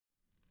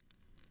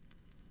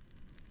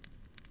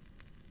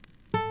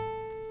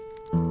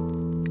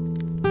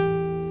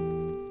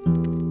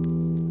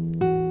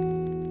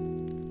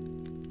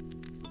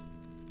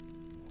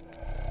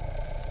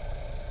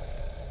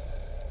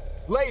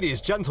Ladies,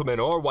 gentlemen,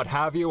 or what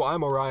have you,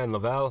 I'm Orion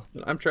Lavelle.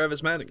 I'm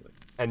Travis Mattingly.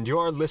 And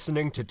you're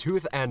listening to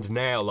Tooth and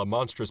Nail, a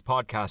monstrous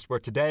podcast, where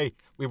today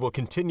we will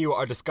continue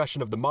our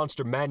discussion of the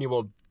Monster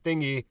Manual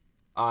thingy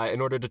in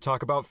order to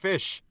talk about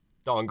fish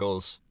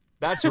dongles.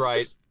 That's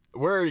right.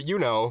 We're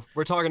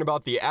talking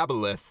about the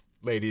aboleth,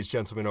 ladies,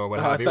 gentlemen, or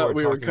what have you. I thought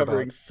we were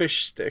covering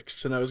fish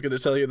sticks, and I was going to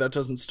tell you that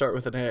doesn't start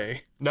with an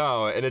A.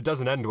 No, and it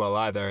doesn't end well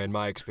either, in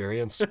my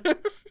experience.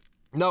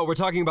 No, we're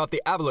talking about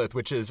the aboleth,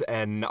 which is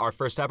our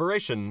first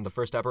aberration, the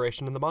first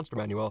aberration in the Monster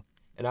Manual.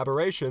 And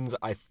aberrations,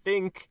 I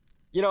think,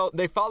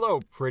 they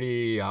follow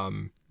pretty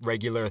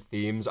regular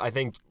themes. I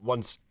think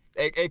once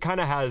it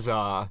kind of has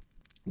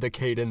the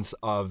cadence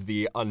of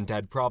the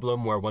undead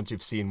problem, where once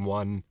you've seen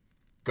one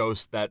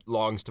ghost that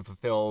longs to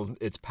fulfill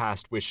its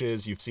past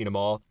wishes, you've seen them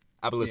all.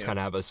 Aboleths kind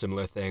of have a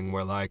similar thing,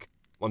 where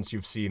once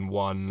you've seen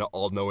one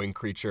all-knowing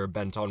creature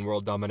bent on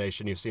world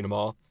domination, you've seen them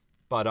all.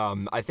 But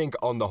I think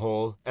on the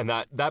whole, and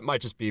that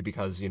might just be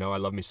because, I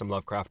love me some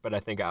Lovecraft, but I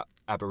think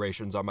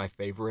aberrations are my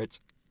favorite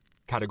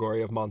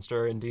category of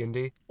monster in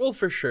D&D. Well,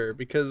 for sure,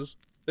 because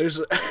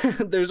there's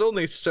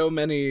only so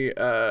many,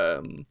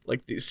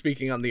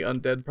 speaking on the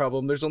undead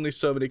problem, there's only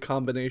so many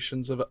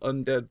combinations of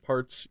undead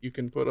parts you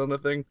can put on a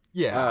thing.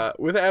 Yeah.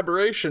 With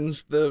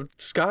aberrations, the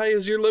sky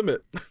is your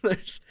limit.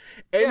 There's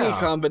any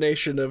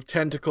combination of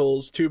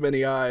tentacles, too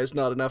many eyes,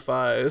 not enough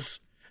eyes.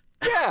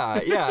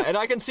 Yeah, and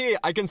I can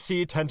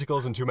see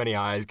tentacles and too many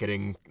eyes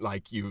getting,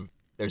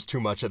 there's too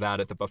much of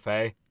that at the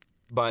buffet.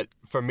 But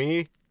for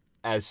me,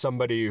 as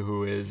somebody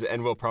who is,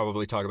 and we'll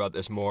probably talk about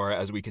this more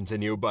as we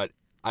continue, but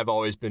I've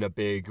always been a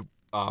big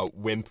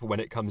wimp when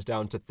it comes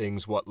down to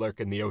things what lurk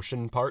in the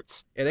ocean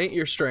parts. It ain't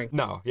your strength.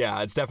 No,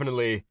 yeah, it's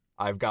definitely,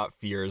 I've got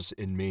fears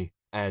in me,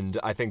 and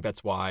I think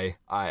that's why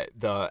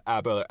the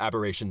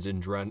aberrations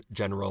in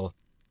general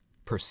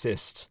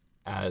persist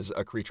as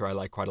a creature I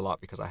like quite a lot,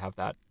 because I have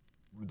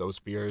those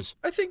fears.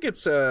 I think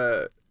it's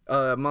a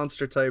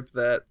monster type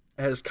that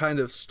has kind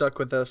of stuck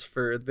with us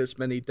for this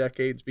many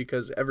decades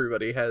because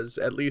everybody has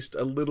at least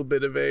a little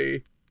bit of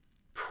a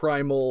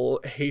primal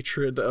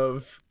hatred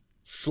of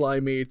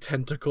slimy,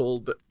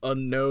 tentacled,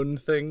 unknown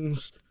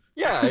things.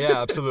 Yeah,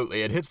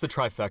 absolutely. It hits the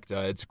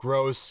trifecta. It's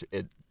gross.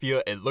 It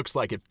looks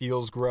like it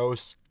feels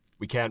gross.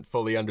 We can't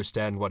fully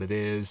understand what it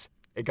is.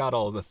 It got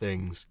all the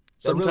things.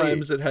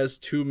 Sometimes it has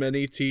too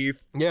many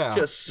teeth. Yeah.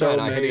 Just so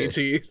many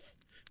teeth.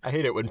 I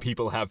hate it when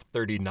people have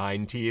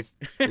 39 teeth.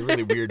 They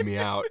really weird me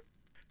out.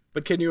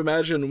 But can you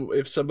imagine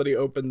if somebody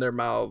opened their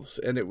mouths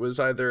and it was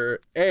either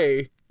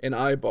A, an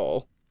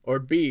eyeball, or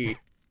B,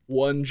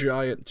 one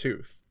giant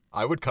tooth?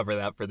 I would cover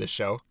that for this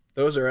show.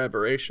 Those are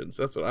aberrations.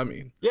 That's what I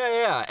mean.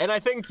 Yeah. And I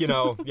think,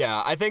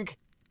 I think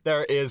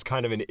there is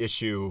kind of an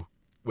issue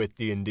with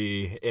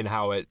D&D in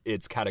how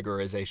its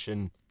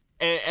categorization.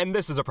 And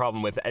this is a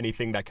problem with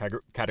anything that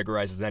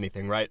categorizes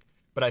anything, right?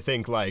 But I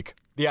think,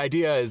 the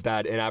idea is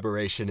that an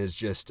aberration is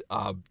just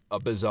a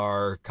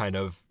bizarre kind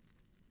of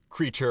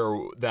creature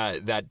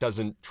that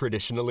doesn't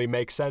traditionally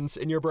make sense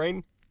in your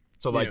brain.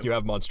 So, you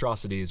have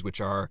monstrosities,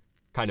 which are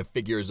kind of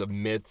figures of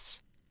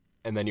myths,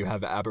 and then you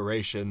have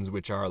aberrations,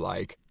 which are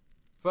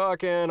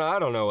fucking, I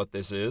don't know what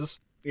this is.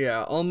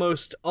 Yeah,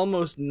 almost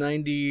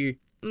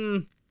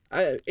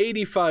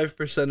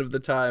 85% of the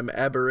time,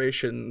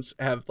 aberrations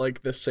have,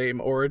 the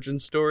same origin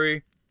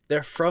story.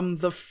 They're from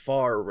the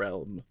far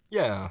realm.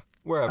 Yeah.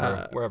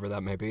 Wherever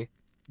that may be.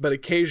 But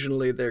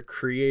occasionally they're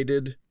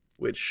created,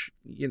 which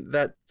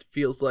that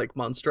feels like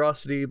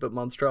monstrosity, but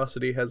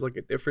monstrosity has a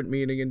different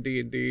meaning in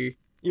D&D.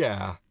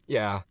 Yeah.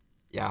 I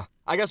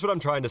guess what I'm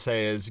trying to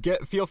say is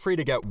feel free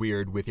to get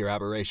weird with your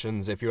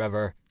aberrations if you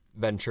ever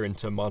venture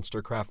into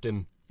monster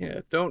crafting. Yeah,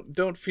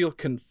 don't feel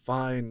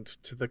confined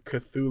to the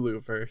Cthulhu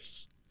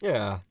verse.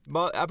 Yeah,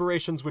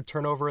 aberrations would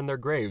turn over in their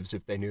graves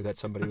if they knew that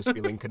somebody was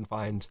feeling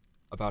confined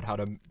about how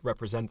to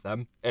represent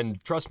them.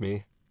 And trust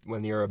me,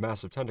 when you're a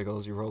mass of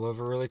tentacles, you roll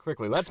over really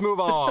quickly. Let's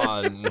move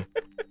on.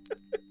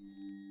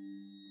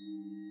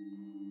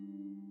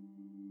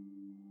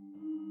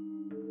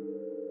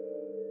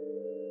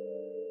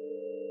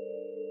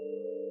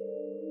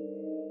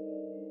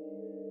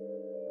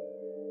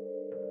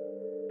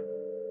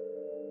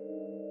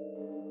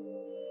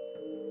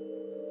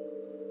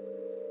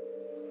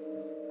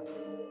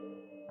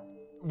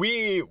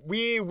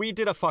 We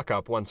did a fuck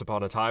up once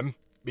upon a time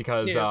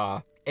because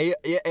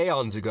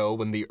aeons ago,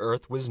 when the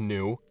Earth was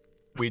new,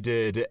 we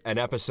did an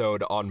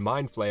episode on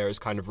Mind Flayers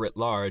kind of writ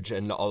large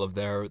and all of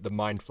the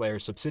Mind Flayer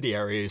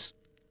subsidiaries.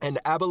 And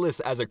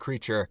aboleths as a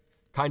creature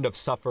kind of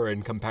suffer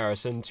in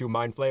comparison to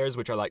Mind Flayers,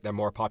 which are their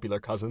more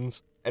popular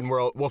cousins. And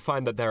we'll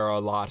find that there are a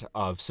lot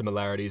of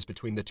similarities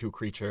between the two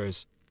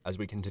creatures as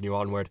we continue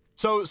onward.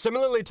 So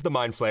similarly to the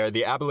Mind Flayer,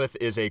 the aboleth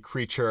is a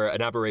creature,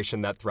 an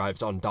aberration that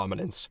thrives on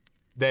dominance.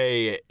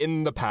 They,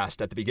 in the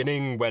past, at the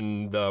beginning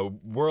when the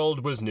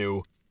world was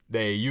new,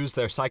 they used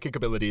their psychic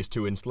abilities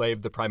to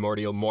enslave the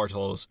primordial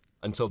mortals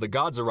until the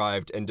gods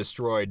arrived and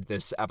destroyed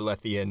this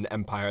Abolethian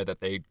empire that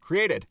they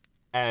created.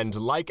 And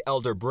like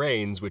Elder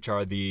Brains, which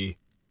are the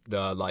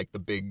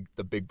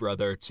big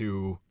brother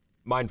to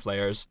Mind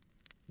Flayers,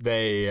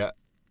 they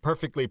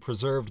perfectly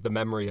preserved the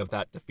memory of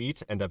that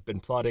defeat and have been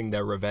plotting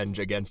their revenge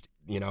against,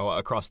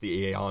 across the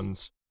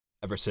aeons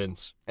ever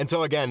since. And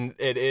so again,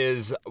 it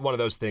is one of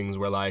those things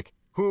where, like,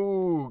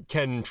 who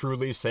can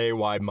truly say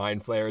why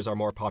Mind Flayers are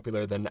more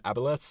popular than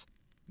aboleths?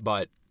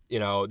 But,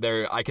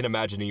 I can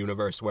imagine a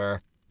universe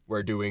where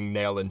we're doing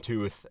Nail and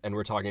Tooth and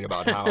we're talking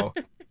about how,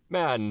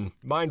 man,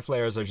 Mind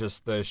Flayers are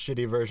just the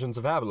shitty versions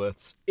of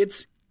aboleths.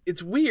 It's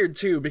weird,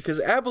 too,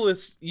 because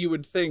aboleths, you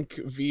would think,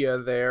 via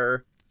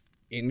their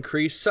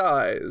increased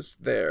size,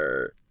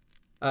 their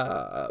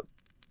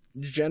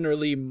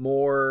generally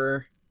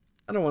more,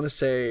 I don't want to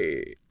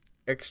say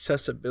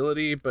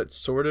accessibility, but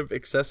sort of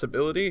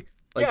accessibility.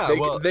 Like,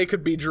 yeah, they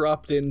could be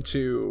dropped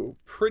into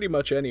pretty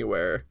much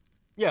anywhere.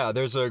 Yeah,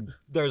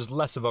 there's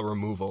less of a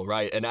removal,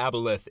 right? An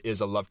aboleth is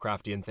a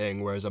Lovecraftian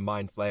thing, whereas a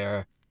Mind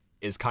Flayer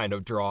is kind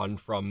of drawn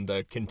from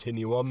the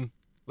continuum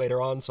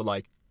later on. So,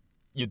 like,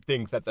 you'd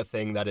think that the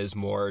thing that is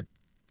more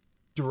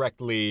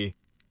directly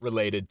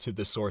related to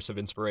the source of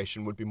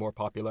inspiration would be more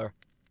popular,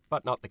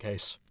 but not the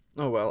case.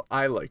 Oh, well,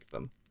 I like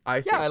them.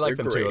 I like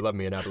them great. too. I love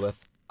me an aboleth.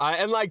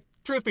 And, like,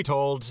 truth be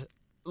told,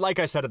 like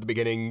I said at the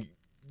beginning,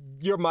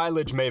 your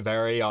mileage may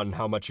vary on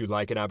how much you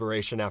like an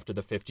aberration after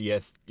the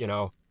 50th,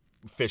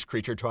 fish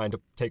creature trying to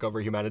take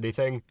over humanity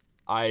thing.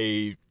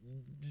 I've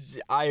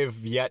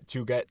yet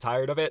to get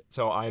tired of it,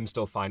 so I'm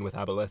still fine with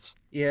aboleths.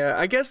 Yeah,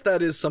 I guess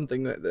that is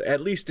something that,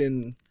 at least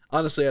in...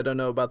 Honestly, I don't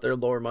know about their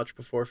lore much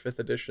before 5th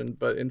edition,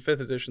 but in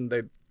 5th edition,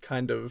 they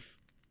kind of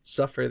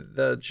suffer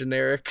the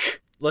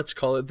generic... Let's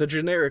call it the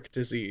generic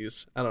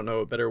disease. I don't know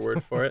a better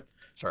word for it.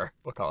 Sure,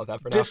 we'll call it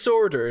that for now.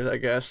 Disorder, I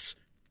guess,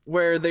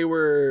 where they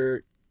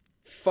were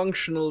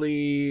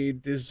functionally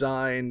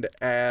designed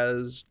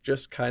as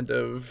just kind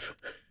of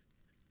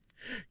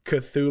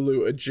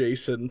Cthulhu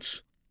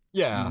adjacent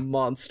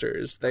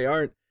monsters.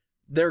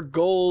 Their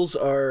goals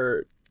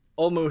are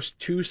almost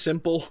too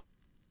simple.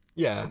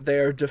 Yeah. They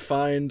are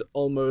defined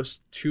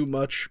almost too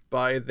much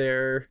by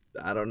their,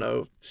 I don't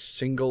know,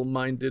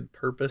 single-minded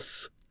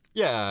purpose.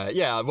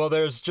 Yeah. Well,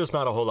 there's just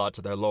not a whole lot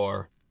to their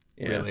lore,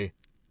 really.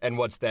 And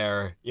what's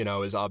there,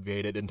 is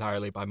obviated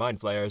entirely by Mind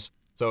Flayers.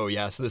 So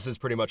yes, this is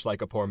pretty much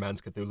like a poor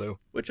man's Cthulhu.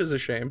 Which is a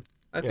shame.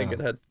 I think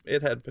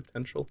it had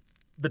potential.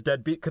 The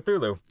deadbeat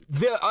Cthulhu.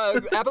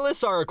 The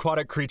aboleths are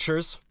aquatic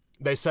creatures.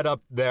 They set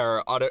up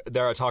their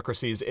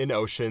autocracies in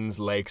oceans,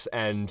 lakes,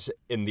 and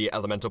in the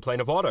elemental plane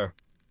of water.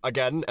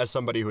 Again, as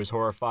somebody who is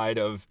horrified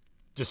of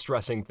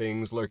distressing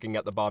things lurking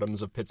at the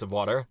bottoms of pits of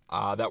water,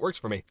 that works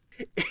for me.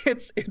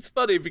 It's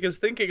funny because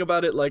thinking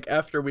about it, like,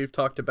 after we've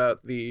talked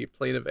about the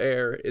plane of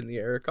air in the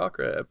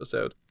Aarakocra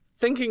episode,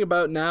 thinking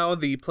about now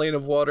the plane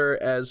of water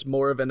as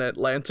more of an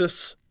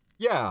Atlantis,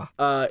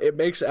 it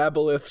makes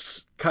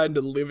aboleths kind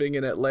of living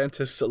in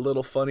Atlantis a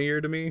little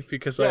funnier to me,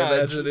 because I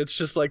imagine it's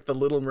just like the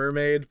Little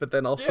Mermaid, but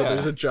then also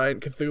there's a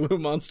giant Cthulhu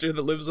monster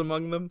that lives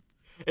among them.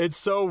 It's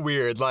so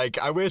weird. Like,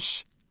 I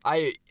wish...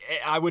 I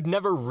would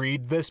never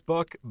read this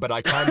book, but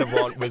I kind of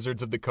want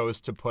Wizards of the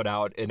Coast to put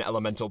out an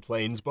Elemental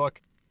Planes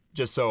book,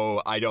 just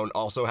so I don't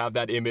also have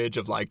that image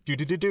of like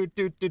like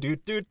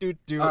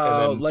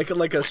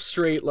a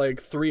straight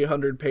like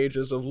 300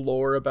 pages of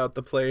lore about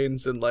the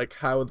planes and like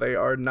how they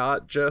are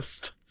not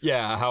just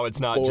how it's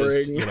not boring.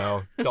 Just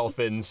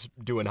dolphins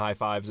doing high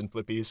fives and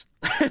flippies.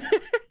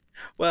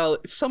 Well,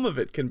 some of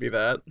it can be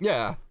that.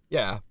 Yeah,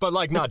 but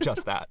like not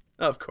just that.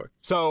 Of course.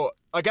 So,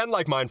 again,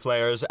 like Mind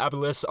Flayers,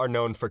 aboleths are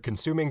known for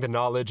consuming the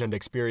knowledge and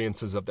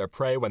experiences of their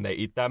prey when they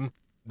eat them.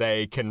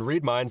 They can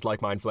read minds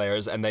like Mind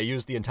Flayers, and they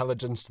use the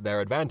intelligence to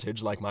their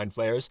advantage like Mind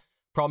Flayers,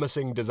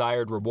 promising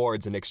desired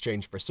rewards in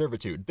exchange for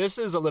servitude. This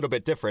is a little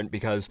bit different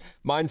because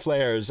Mind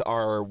Flayers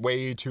are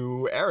way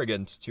too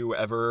arrogant to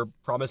ever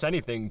promise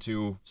anything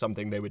to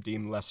something they would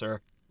deem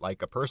lesser,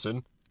 like a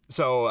person.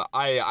 So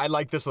I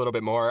like this a little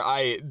bit more.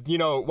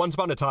 Once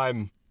upon a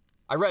time,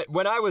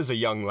 when I was a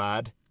young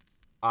lad,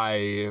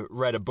 I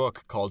read a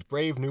book called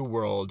Brave New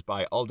World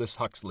by Aldous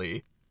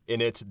Huxley.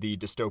 In it, the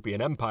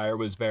dystopian empire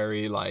was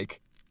very,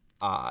 like,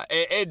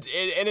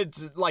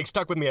 it's, like,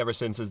 stuck with me ever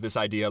since, is this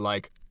idea,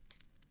 like,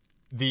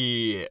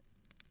 the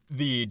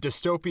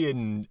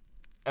dystopian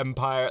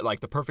empire,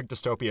 like, the perfect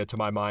dystopia, to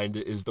my mind,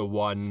 is the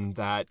one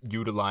that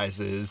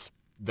utilizes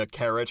the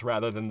carrot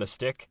rather than the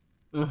stick.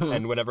 Mm-hmm.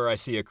 And whenever I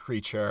see a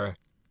creature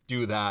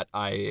do that,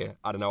 I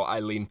don't know, I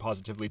lean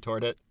positively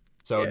toward it.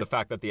 So the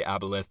fact that the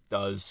aboleth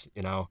does,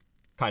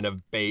 kind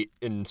of bait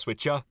and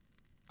switch ya,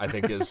 I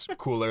think is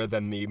cooler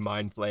than the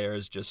Mind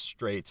Flayers just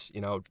straight,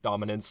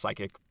 dominance,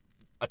 psychic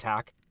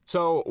attack.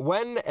 So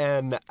when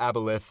an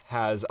aboleth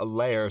has a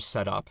lair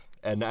set up,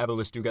 and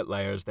aboleths do get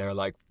lairs, they're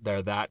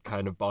that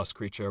kind of boss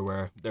creature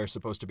where they're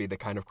supposed to be the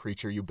kind of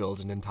creature you build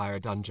an entire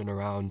dungeon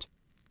around.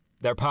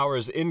 Their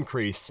powers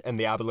increase, and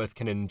the aboleth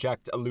can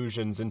inject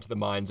illusions into the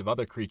minds of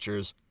other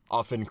creatures,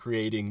 often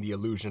creating the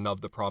illusion of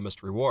the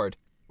promised reward,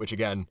 which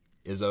again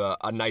is a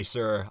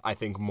nicer, I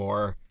think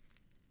more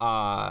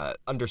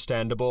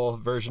understandable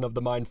version of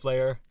the Mind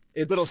Flayer.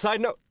 Little side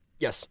note.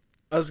 Yes.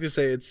 I was gonna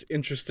say it's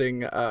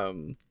interesting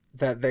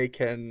that they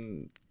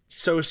can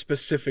so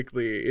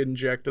specifically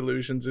inject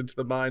illusions into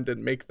the mind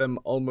and make them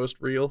almost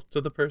real to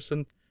the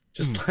person.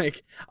 Just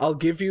like, I'll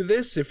give you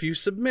this if you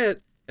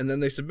submit, and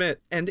then they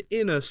submit, and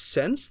in a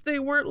sense, they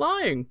weren't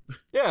lying.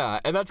 Yeah,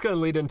 and that's going to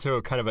lead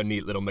into kind of a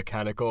neat little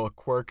mechanical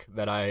quirk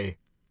that I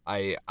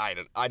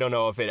don't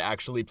know if it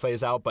actually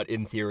plays out, but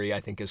in theory,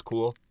 I think is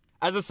cool.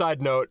 As a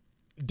side note,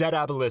 dead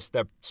aboleths,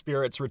 their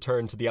spirits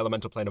return to the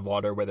elemental plane of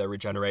water where they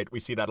regenerate. We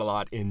see that a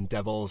lot in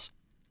Devils,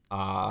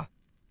 or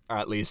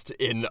at least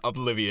in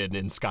Oblivion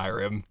in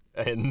Skyrim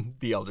and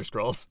the Elder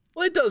Scrolls.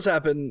 Well, it does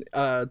happen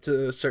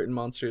to certain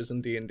monsters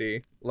in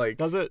D&D. Like,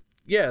 does it?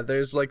 Yeah,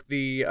 there's like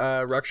the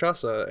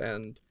Rakshasa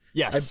and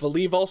yes, I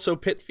believe also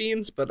Pit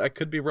Fiends, but I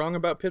could be wrong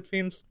about Pit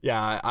Fiends.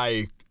 Yeah,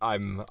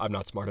 I'm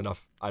not smart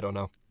enough. I don't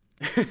know.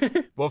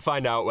 We'll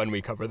find out when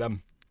we cover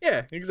them.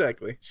 Yeah,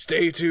 exactly.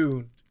 Stay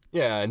tuned.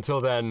 Yeah, until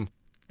then,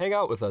 hang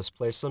out with us,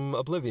 play some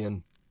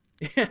Oblivion.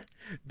 Yeah,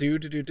 do,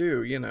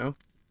 you know.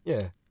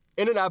 Yeah.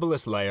 In an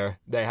Aboleth layer,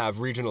 they have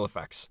regional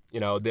effects. You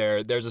know,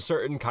 there's a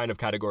certain kind of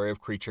category of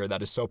creature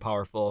that is so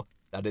powerful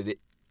that it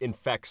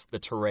infects the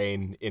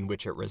terrain in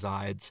which it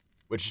resides,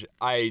 which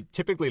I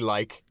typically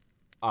like.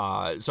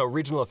 So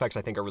regional effects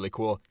I think are really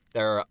cool.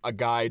 They're a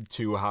guide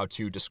to how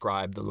to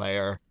describe the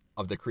layer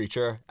of the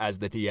creature. As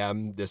the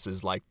DM, this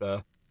is like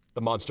the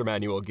monster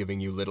manual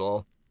giving you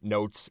little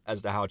notes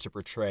as to how to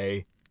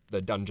portray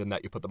the dungeon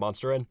that you put the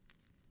monster in.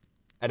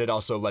 And it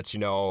also lets you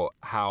know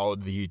how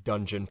the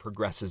dungeon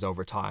progresses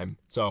over time.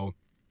 So,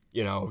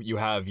 you know, you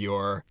have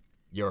your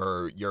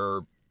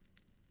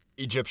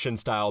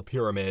Egyptian-style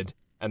pyramid,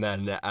 and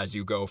then as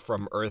you go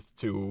from Earth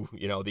to,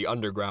 you know, the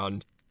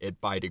underground, it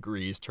by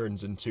degrees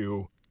turns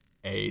into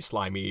a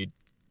slimy,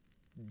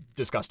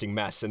 disgusting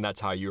mess, and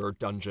that's how your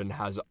dungeon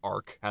has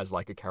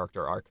like a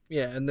character arc.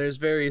 Yeah, and there's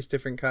various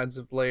different kinds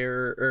of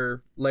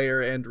layer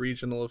and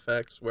regional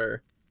effects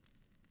where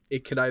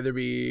it could either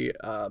be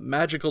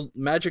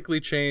magically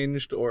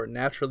changed or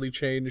naturally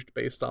changed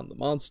based on the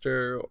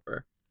monster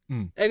or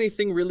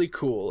anything really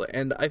cool.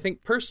 And I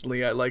think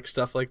personally I like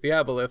stuff like the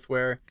Aboleth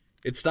where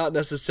it's not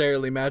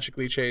necessarily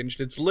magically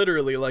changed. It's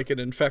literally like an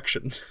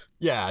infection.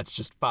 Yeah, it's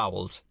just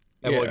fouled.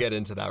 And we'll get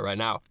into that right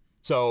now.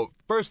 So,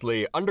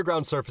 firstly,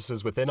 underground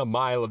surfaces within a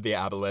mile of the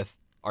Aboleth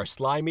are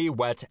slimy,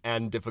 wet,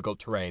 and difficult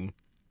terrain.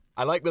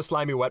 I like the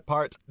slimy, wet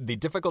part. The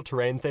difficult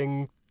terrain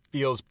thing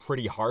feels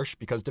pretty harsh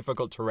because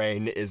difficult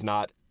terrain is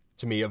not,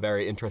 to me, a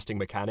very interesting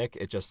mechanic.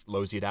 It just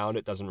slows you down.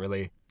 It doesn't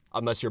really,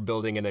 unless you're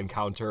building an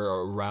encounter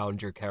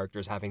around your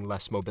characters having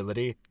less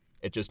mobility,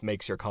 it just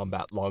makes your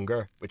combat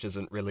longer, which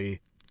isn't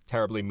really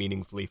terribly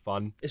meaningfully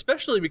fun.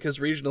 Especially because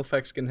regional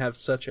effects can have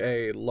such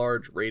a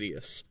large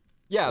radius.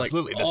 Yeah, like,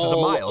 absolutely. This is a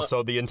mile,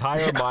 so the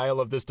entire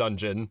mile of this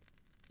dungeon,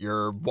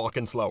 you're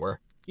walking slower.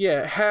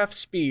 Yeah, half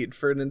speed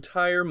for an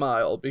entire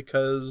mile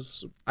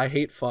because I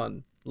hate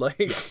fun. Like,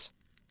 yes.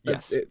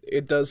 Yes.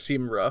 It does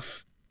seem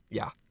rough.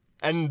 Yeah.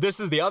 And this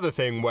is the other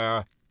thing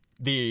where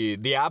the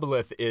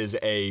Aboleth is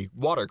a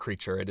water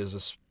creature. It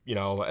is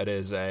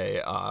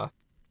I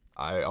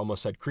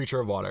almost said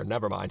creature of water.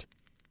 Never mind.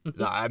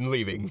 I'm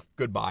leaving.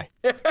 Goodbye.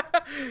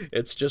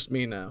 It's just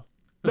me now.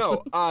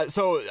 No,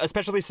 so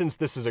especially since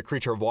this is a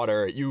creature of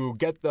water, you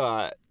get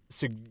the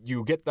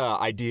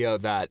idea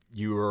that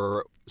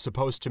you're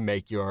supposed to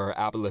make your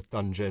Aboleth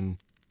dungeon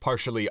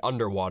partially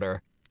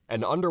underwater.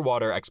 And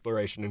underwater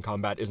exploration and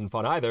combat isn't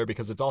fun either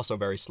because it's also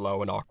very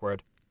slow and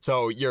awkward.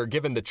 So you're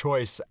given the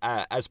choice,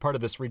 as part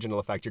of this regional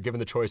effect, you're given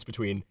the choice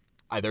between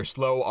either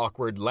slow,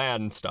 awkward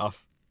land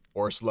stuff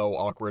or slow,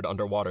 awkward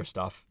underwater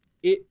stuff.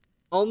 It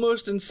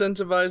almost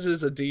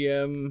incentivizes a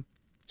DM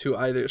to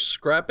either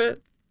scrap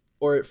it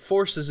or it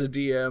forces a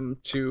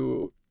DM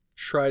to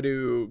try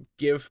to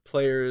give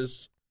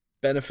players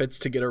benefits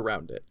to get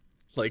around it.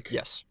 Like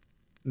yes,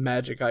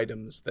 magic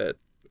items that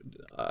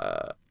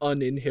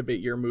uninhibit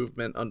your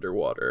movement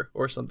underwater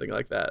or something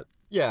like that.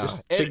 Yeah,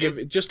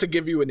 just to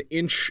give you an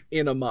inch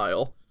in a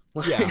mile.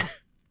 Yeah.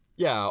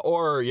 Yeah,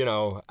 or, you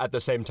know, at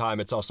the same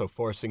time, it's also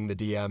forcing the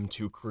DM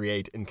to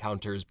create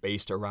encounters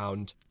based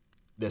around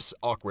this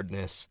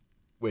awkwardness,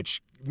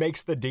 which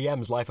makes the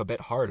DM's life a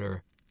bit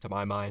harder, to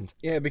my mind.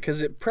 Yeah,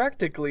 because it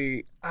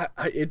practically,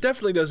 it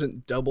definitely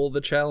doesn't double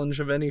the challenge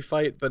of any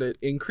fight, but it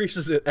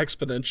increases it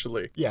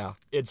exponentially. Yeah,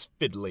 it's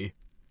fiddly.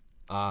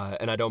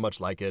 And I don't much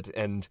like it,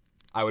 and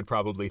I would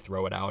probably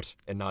throw it out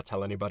and not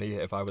tell anybody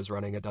if I was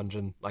running a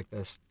dungeon like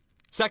this.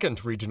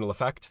 Second regional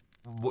effect.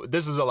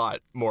 This is a lot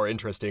more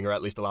interesting, or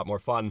at least a lot more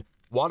fun.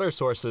 Water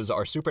sources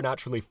are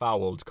supernaturally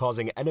fouled,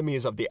 causing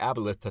enemies of the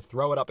Aboleth to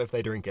throw it up if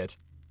they drink it.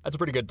 That's a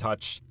pretty good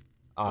touch.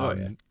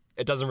 Yeah.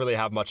 It doesn't really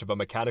have much of a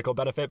mechanical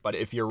benefit, but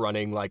if you're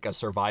running like a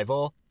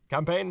survival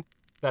campaign,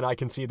 then I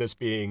can see this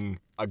being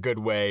a good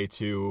way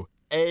to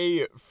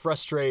A,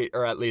 frustrate,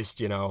 or at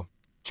least, you know,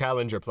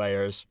 challenge your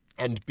players,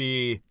 and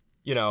B,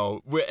 you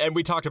know,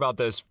 we talked about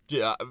this,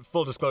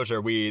 full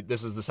disclosure,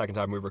 this is the second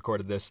time we've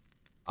recorded this.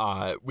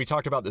 We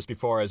talked about this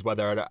before as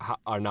whether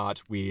or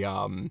not we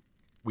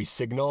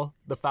signal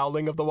the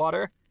fouling of the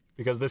water,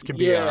 because this can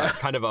be a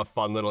kind of a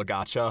fun little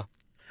gotcha.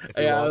 if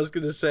you Yeah, I want. was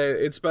gonna say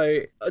it's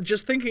by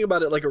just thinking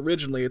about it. Like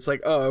originally, it's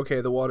like, oh,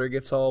 okay, the water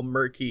gets all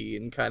murky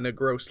and kind of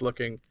gross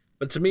looking.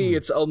 But to me,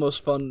 it's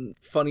almost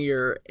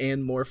funnier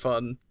and more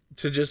fun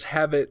to just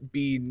have it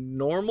be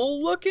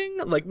normal looking.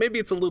 Like maybe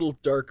it's a little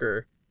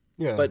darker,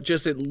 Yeah. but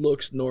just it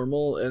looks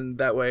normal, and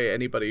that way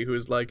anybody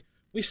who's like,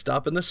 we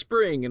stop in the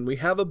spring and we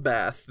have a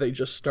bath, they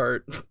just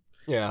start.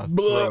 Yeah,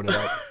 Blah. throwing it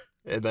up.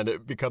 And then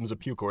it becomes a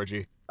puke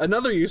orgy.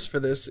 Another use for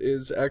this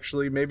is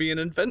actually maybe an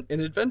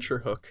adventure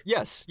hook.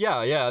 Yes,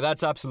 yeah,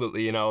 that's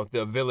absolutely,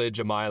 the village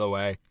a mile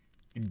away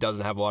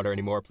doesn't have water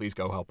anymore. Please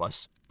go help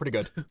us. Pretty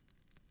good.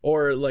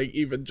 Or like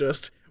even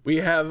just we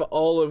have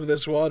all of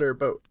this water,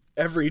 but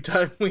every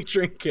time we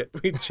drink it,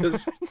 we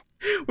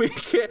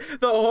can't.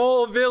 The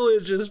whole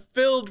village is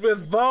filled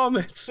with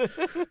vomits.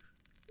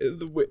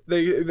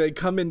 They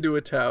come into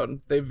a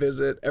town, they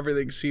visit,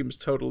 everything seems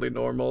totally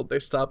normal. They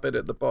stop in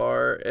at the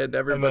bar, and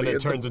everybody. And then it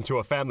turns into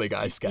a Family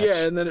Guy sketch.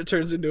 Yeah, and then it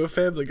turns into a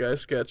Family Guy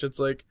sketch. It's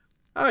like,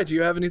 hi, do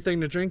you have anything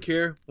to drink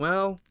here?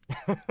 Well.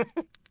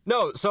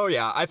 No, so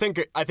yeah, I think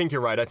you're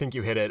right. I think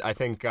you hit it. I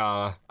think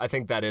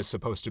that is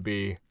supposed to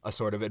be a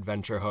sort of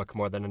adventure hook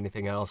more than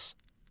anything else,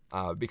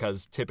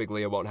 because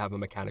typically it won't have a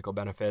mechanical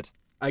benefit.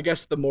 I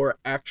guess the more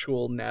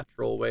actual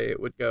natural way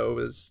it would go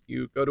is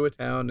you go to a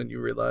town and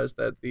you realize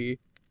that the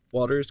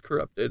water is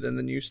corrupted, and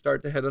then you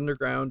start to head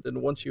underground, and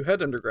once you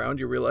head underground,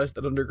 you realize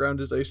that underground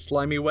is a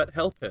slimy wet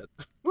hell pit.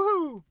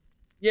 Woohoo!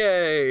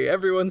 Yay!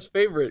 Everyone's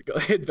favorite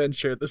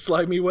adventure, the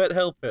slimy wet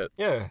hell pit.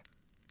 Yeah.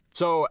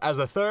 So as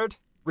a third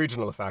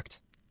regional effect,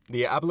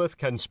 the aboleth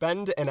can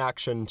spend an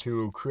action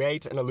to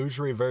create an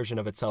illusory version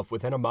of itself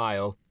within a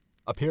mile,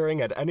 appearing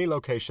at any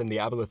location the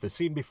aboleth has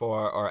seen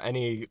before, or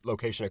any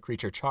location a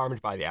creature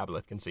charmed by the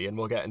aboleth can see, and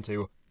we'll get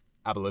into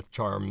aboleth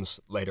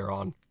charms later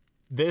on.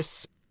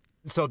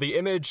 So the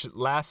image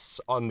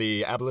lasts on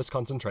the aboleth's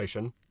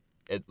concentration.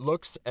 It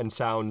looks and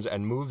sounds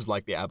and moves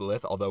like the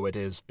aboleth, although it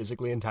is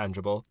physically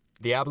intangible.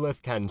 The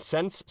aboleth can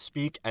sense,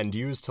 speak, and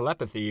use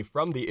telepathy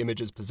from the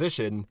image's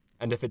position,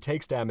 and if it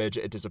takes damage,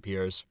 it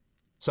disappears.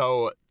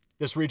 So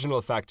this regional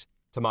effect,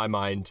 to my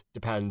mind,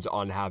 depends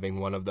on having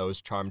one of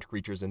those charmed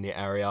creatures in the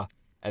area,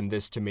 and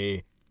this, to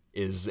me,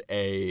 is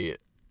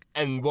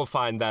and we'll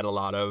find that a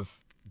lot of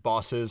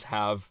bosses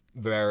have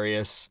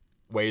various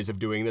ways of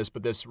doing this,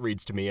 but this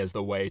reads to me as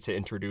the way to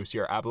introduce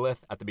your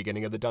aboleth at the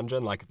beginning of the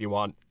dungeon. Like if you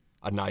want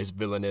a nice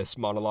villainous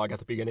monologue at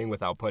the beginning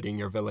without putting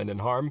your villain in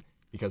harm,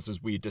 because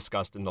as we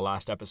discussed in the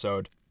last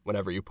episode,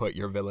 whenever you put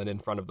your villain in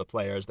front of the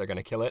players, they're going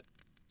to kill it.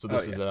 So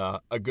this is a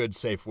good,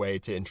 safe way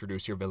to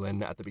introduce your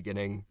villain at the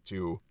beginning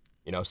to,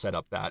 set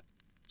up that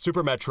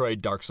Super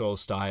Metroid Dark Souls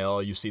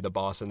style, you see the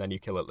boss and then you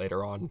kill it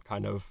later on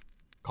kind of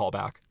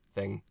callback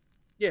thing.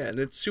 Yeah, and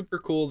it's super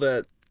cool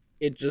that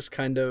it just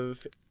kind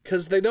of,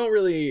 because they don't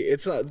really,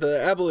 it's not, the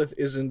aboleth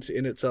isn't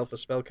in itself a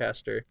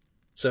spellcaster,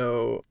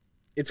 so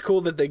it's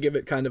cool that they give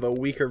it kind of a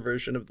weaker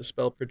version of the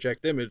spell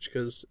Project Image,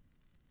 because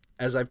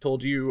as I've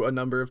told you a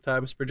number of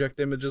times, Project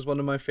Image is one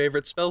of my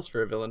favorite spells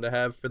for a villain to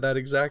have for that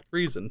exact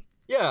reason.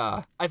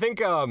 Yeah, I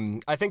think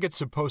it's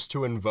supposed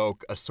to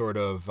invoke a sort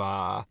of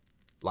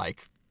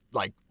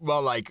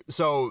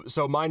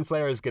so Mind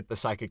Flayers get the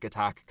psychic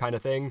attack kind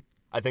of thing.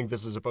 I think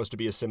this is supposed to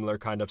be a similar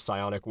kind of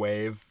psionic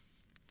wave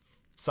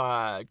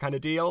kind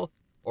of deal,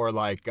 or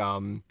I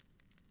can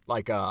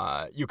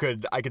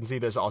see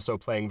this also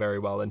playing very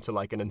well into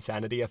like an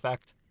insanity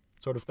effect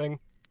sort of thing.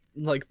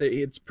 Like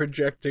it's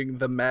projecting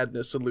the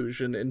madness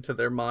illusion into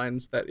their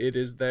minds that it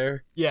is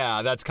there.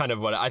 Yeah, that's kind of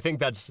what I think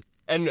that's.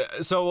 And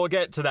so we'll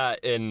get to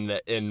that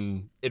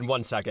in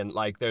 1 second.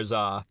 Like there's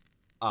we'll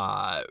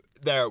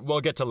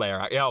get to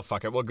layer. Yeah,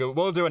 fuck it.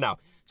 We'll do it now.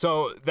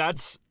 So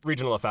that's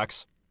regional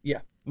effects.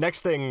 Yeah.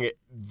 Next thing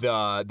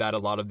that a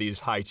lot of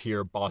these high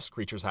tier boss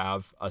creatures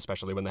have,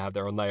 especially when they have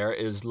their own layer,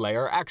 is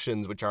layer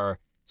actions, which are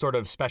sort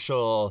of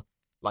special,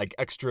 like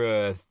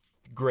extra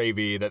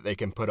gravy that they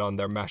can put on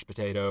their mashed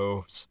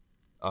potatoes.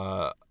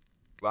 The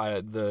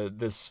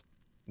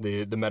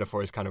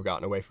metaphor has kind of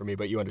gotten away from me,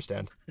 but you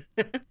understand.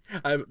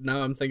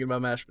 Now I'm thinking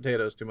about mashed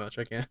potatoes too much.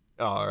 I can't.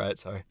 Oh, all right,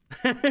 sorry.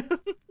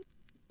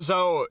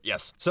 So,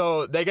 yes.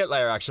 So they get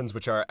layer actions,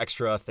 which are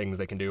extra things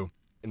they can do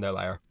in their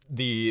layer.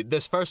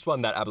 This first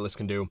one that aboleth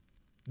can do,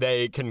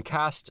 they can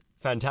cast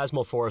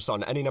Phantasmal Force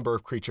on any number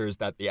of creatures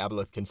that the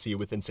aboleth can see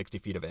within 60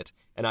 feet of it.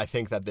 And I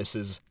think that this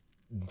is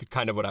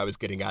kind of what I was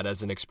getting at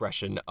as an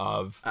expression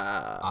of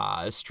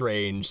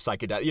strange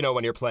psychedelic.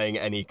 When you're playing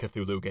any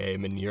Cthulhu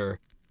game and your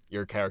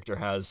character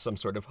has some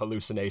sort of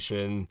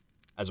hallucination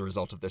as a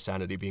result of their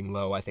sanity being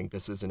low, I think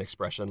this is an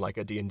expression, like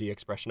a D&D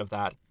expression of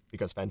that,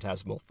 because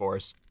Phantasmal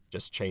Force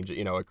just changes,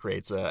 it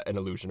creates an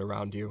illusion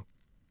around you.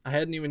 I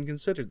hadn't even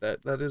considered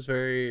that. That is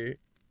very,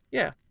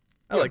 I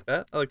like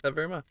that. I like that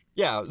very much.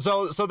 Yeah,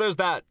 so there's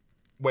that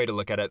way to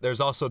look at it.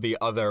 There's also the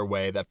other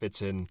way that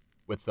fits in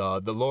with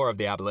the lore of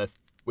the aboleth,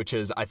 which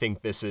is, I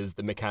think this is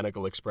the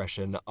mechanical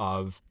expression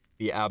of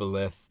the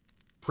aboleth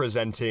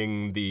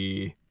presenting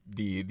the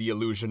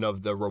illusion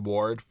of the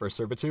reward for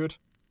servitude,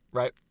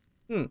 right?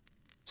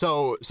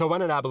 So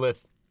when an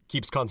aboleth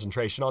keeps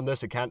concentration on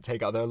this, it can't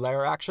take other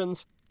layer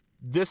actions,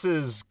 this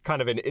is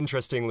kind of an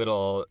interesting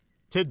little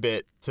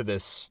tidbit to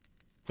this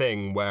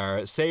thing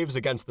where saves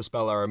against the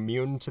spell are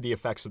immune to the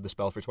effects of the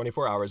spell for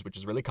 24 hours, which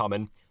is really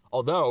common.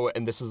 Although,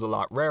 and this is a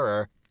lot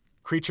rarer,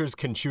 creatures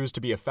can choose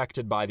to be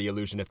affected by the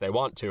illusion if they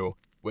want to,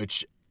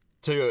 which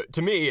to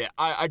me,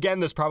 again,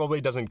 this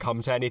probably doesn't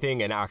come to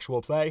anything in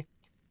actual play,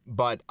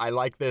 but I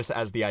like this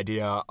as the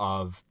idea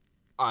of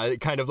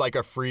kind of like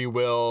a free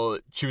will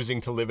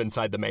choosing to live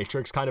inside the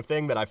Matrix kind of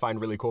thing that I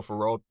find really cool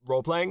for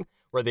role-playing,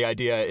 where the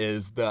idea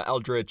is the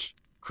eldritch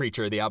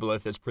creature, the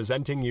Aboleth, is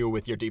presenting you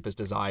with your deepest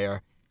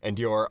desire, and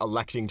you're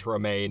electing to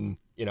remain,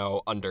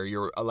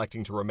 you're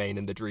electing to remain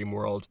in the dream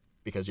world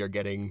because you're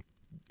getting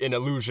an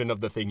illusion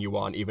of the thing you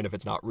want, even if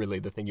it's not really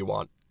the thing you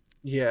want.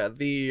 Yeah,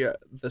 the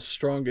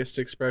strongest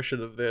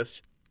expression of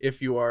this,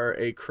 if you are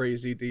a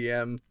crazy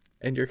DM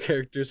and your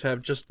characters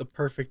have just the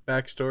perfect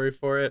backstory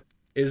for it,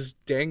 is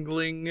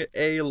dangling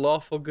a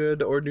lawful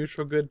good or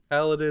neutral good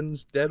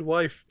paladin's dead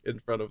wife in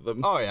front of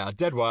them. Oh yeah,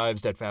 dead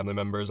wives, dead family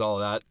members,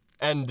 all of that.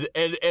 And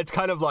it's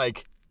kind of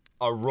like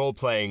a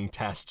role-playing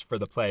test for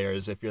the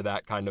players if you're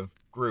that kind of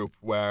group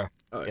where,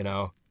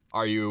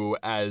 are you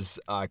as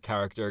a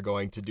character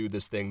going to do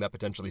this thing that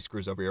potentially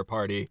screws over your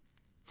party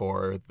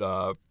for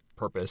the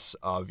purpose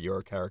of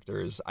your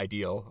character's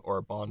ideal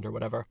or bond or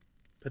whatever?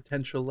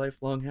 Potential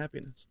lifelong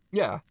happiness.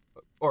 Yeah.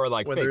 Or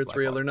like whether it's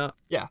real or not.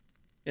 Yeah.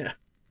 Yeah.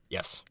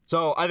 Yes.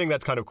 So I think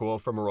that's kind of cool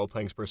from a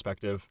role-playing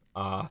perspective.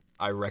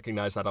 I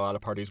recognize that a lot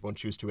of parties won't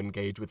choose to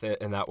engage with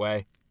it in that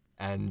way.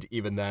 And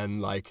even then,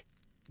 like,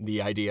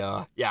 the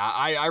idea... Yeah,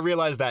 I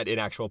realize that in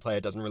actual play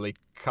it doesn't really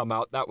come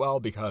out that well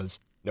because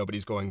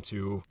nobody's going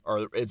to...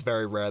 Or it's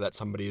very rare that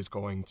somebody is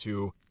going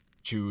to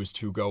choose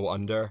to go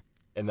under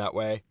in that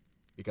way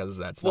because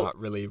that's not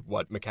really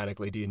what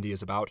mechanically D&D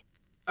is about.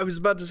 I was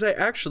about to say,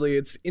 actually,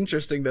 it's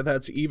interesting that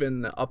that's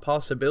even a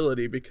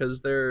possibility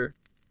because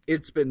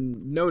it's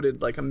been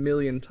noted like a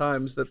million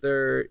times that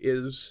there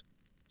is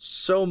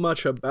so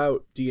much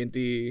about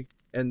D&D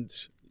and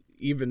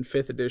even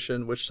 5th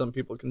edition, which some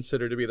people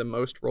consider to be the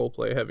most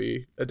roleplay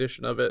heavy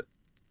edition of it.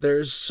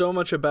 There's so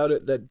much about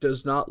it that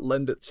does not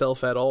lend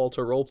itself at all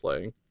to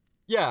roleplaying.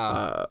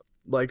 Yeah.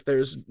 Like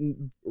there's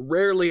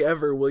rarely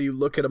ever will you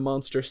look at a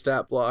monster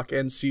stat block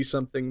and see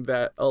something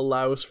that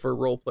allows for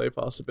roleplay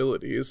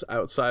possibilities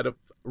outside of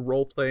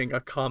roleplaying a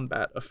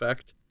combat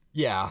effect.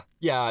 Yeah.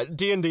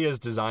 D&D is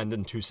designed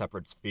in two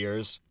separate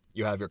spheres.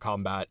 You have your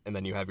combat, and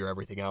then you have your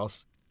everything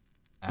else.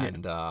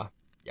 And,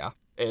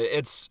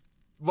 it's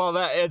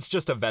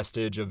just a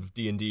vestige of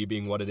D&D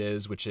being what it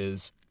is, which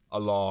is a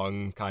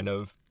long kind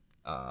of,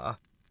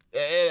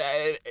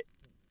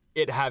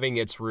 it having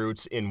its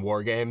roots in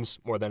war games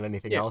more than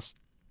anything else.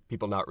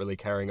 People not really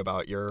caring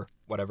about your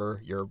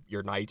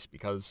knight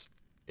because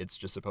it's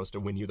just supposed to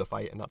win you the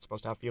fight and not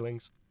supposed to have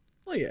feelings.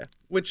 Well, yeah,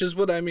 which is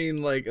what I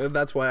mean. Like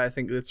that's why I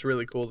think it's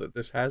really cool that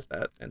this has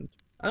that, and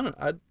I don't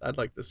know. I'd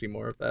like to see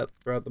more of that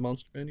throughout the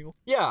Monster Manual.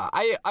 Yeah,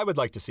 I would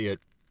like to see it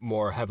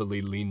more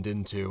heavily leaned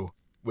into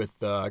with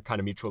the kind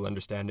of mutual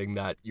understanding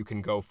that you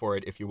can go for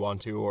it if you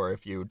want to, or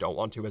if you don't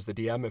want to as the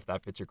DM, if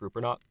that fits your group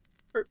or not.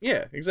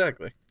 Yeah,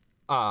 exactly.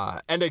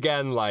 And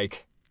again,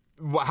 like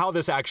how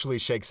this actually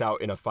shakes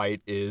out in a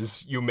fight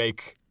is you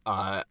make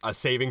a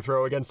saving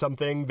throw against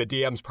something. The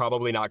DM's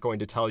probably not going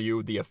to tell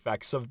you the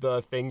effects of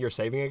the thing you're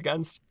saving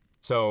against,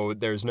 so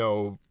there's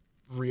no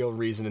real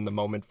reason in the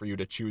moment for you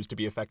to choose to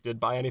be affected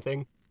by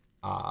anything.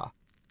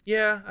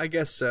 Yeah, I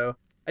guess so.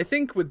 I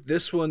think with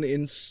this one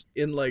in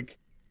like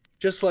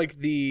just like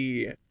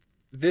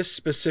this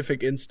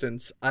specific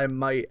instance, I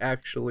might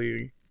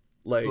actually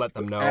like let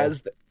them know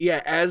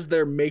as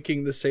they're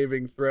making the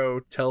saving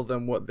throw, tell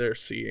them what they're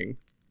seeing.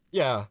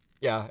 Yeah,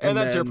 and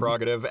that's your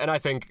prerogative, and I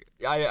think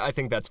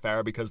that's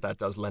fair because that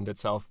does lend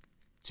itself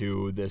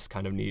to this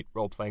kind of neat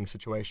role-playing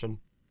situation.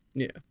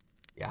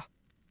 Yeah.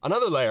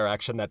 Another layer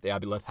action that the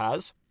Aboleth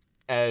has,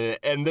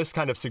 and this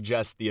kind of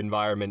suggests the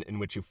environment in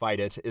which you fight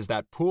it, is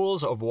that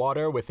pools of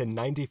water within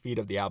 90 feet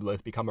of the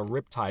Aboleth become a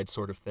riptide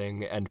sort of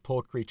thing and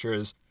pull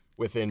creatures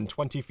within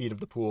 20 feet of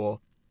the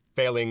pool,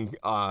 failing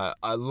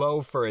a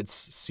low for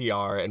its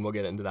CR, and we'll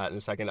get into that in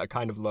a second, a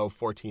kind of low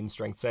 14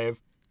 strength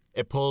save.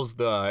 It pulls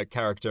the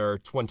character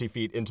 20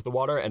 feet into the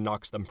water and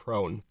knocks them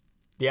prone.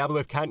 The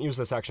Aboleth can't use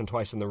this action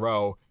twice in a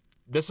row.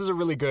 This is a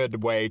really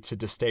good way to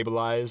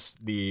destabilize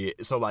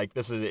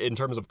this is, in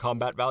terms of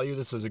combat value,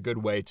 this is a good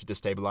way to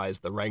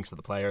destabilize the ranks of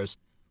the players,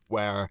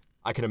 where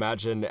I can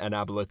imagine an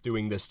Aboleth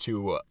doing this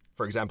to,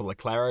 for example, a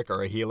cleric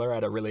or a healer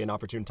at a really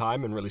inopportune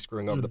time and really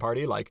screwing over the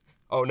party, like,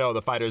 oh no,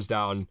 the fighter's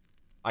down,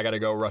 I gotta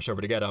go rush over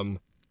to get him.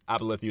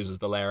 Aboleth uses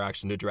the lair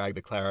action to drag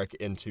the cleric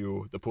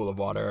into the pool of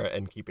water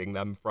and keeping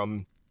them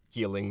from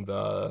healing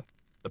the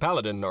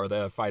paladin or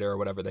the fighter or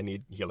whatever they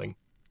need healing.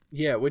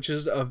 Yeah, which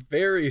is a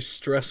very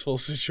stressful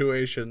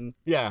situation.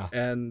 Yeah.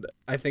 And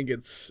I think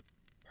it's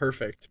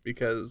perfect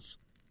because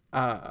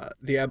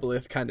the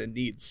Aboleth kind of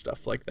needs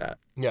stuff like that.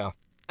 Yeah.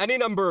 Any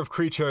number of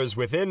creatures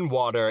within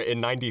water in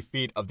 90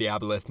 feet of the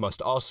Aboleth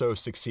must also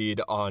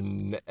succeed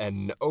on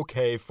an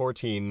OK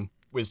 14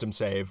 wisdom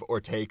save or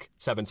take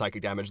 7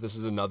 psychic damage. This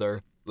is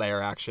another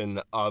lair action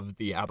of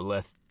the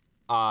Aboleth.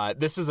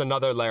 This is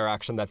another lair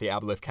action that the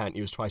Aboleth can't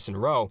use twice in a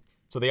row.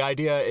 So the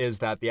idea is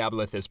that the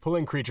Aboleth is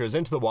pulling creatures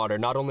into the water,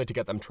 not only to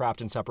get them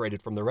trapped and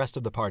separated from the rest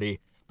of the party,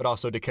 but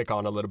also to kick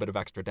on a little bit of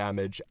extra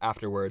damage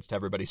afterwards to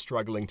everybody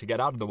struggling to get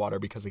out of the water,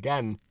 because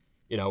again,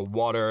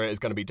 water is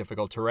going to be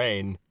difficult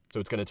terrain, so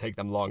it's going to take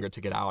them longer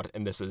to get out,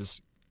 and this is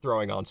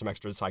throwing on some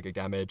extra psychic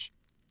damage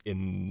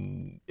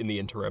in the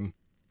interim.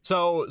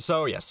 So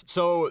yes.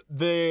 So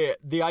the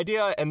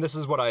idea, and this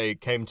is what I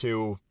came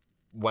to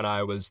when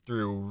I was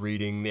through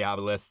reading the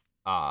Aboleth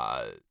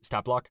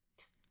stat block,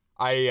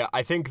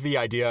 I think the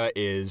idea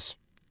is,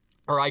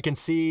 or I can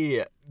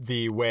see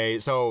the way,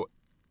 so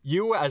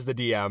you as the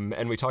DM,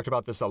 and we talked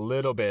about this a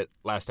little bit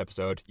last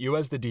episode, you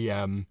as the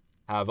DM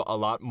have a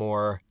lot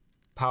more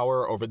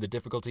power over the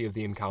difficulty of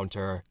the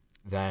encounter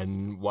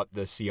than what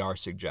the CR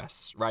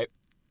suggests, right?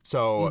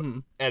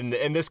 So, and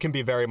this can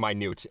be very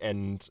minute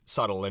and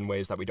subtle in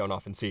ways that we don't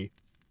often see.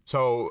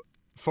 So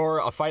for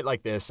a fight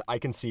like this, I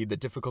can see the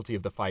difficulty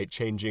of the fight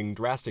changing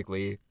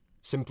drastically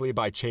simply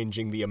by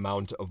changing the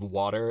amount of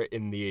water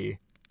in the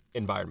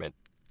environment,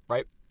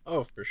 right?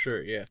 Oh, for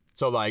sure, yeah.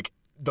 So, like,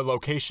 the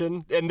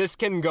location, and this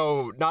can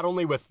go not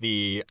only with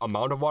the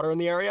amount of water in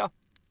the area,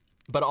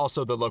 but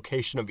also the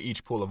location of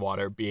each pool of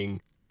water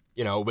being,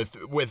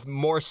 with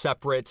more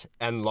separate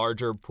and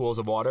larger pools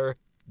of water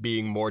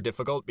being more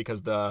difficult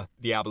because the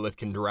Aboleth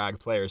can drag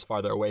players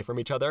farther away from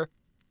each other.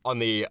 On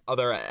the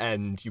other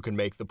end, you can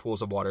make the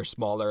pools of water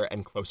smaller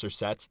and closer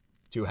set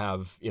to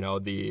have,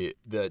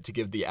 to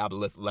give the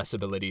Aboleth less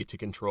ability to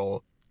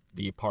control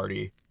the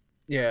party.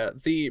 Yeah,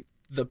 the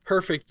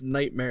perfect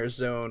nightmare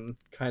zone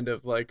kind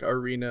of like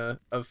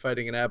arena of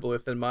fighting an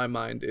Aboleth in my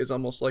mind is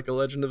almost like a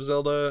Legend of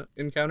Zelda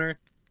encounter,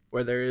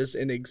 where there is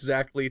an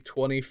exactly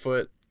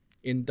 20-foot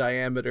in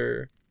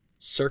diameter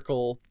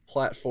circle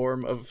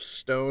platform of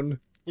stone.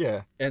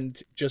 Yeah.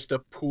 And just a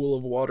pool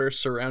of water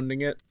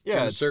surrounding it in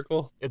a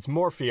circle. It's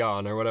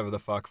Morpheon or whatever the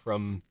fuck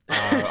from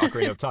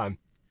Ocarina of Time.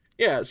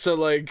 Yeah, so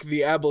like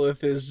the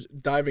Aboleth is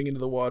diving into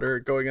the water,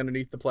 going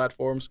underneath the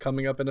platforms,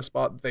 coming up in a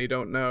spot they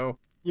don't know.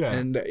 Yeah.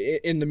 And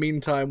in the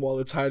meantime, while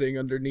it's hiding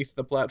underneath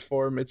the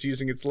platform, it's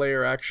using its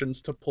layer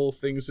actions to pull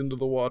things into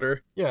the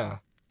water. Yeah.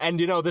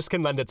 And for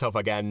can lend itself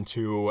again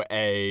to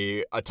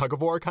a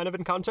tug-of-war kind of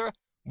encounter,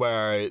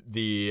 where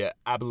the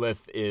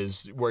Aboleth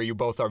is where you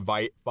both are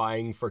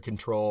vying for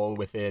control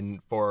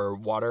for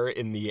water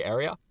in the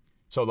area.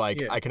 So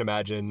I can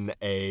imagine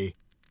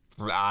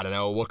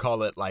we'll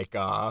call it like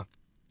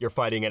you're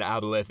fighting an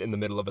Aboleth in the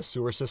middle of a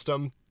sewer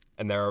system,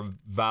 and there are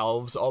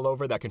valves all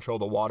over that control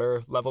the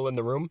water level in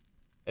the room.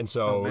 And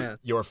so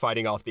you're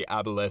fighting off the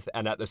Aboleth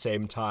and at the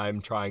same time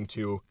trying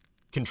to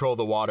control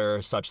the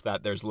water such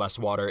that there's less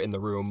water in the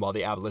room, while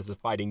the Aboleth is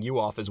fighting you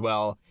off as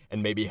well,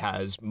 and maybe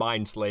has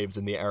mind slaves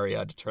in the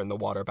area to turn the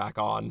water back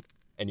on,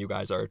 and you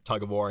guys are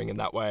tug-of-warring in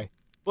that way.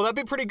 Well, that'd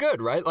be pretty good,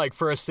 right? Like,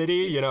 for a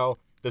city,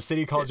 the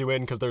city calls you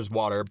in because there's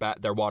water,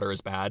 their water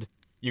is bad.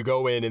 You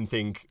go in and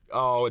think,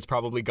 oh, it's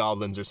probably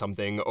goblins or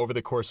something. Over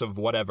the course of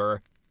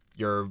whatever,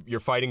 you're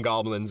fighting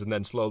goblins, and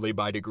then slowly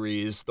by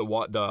degrees,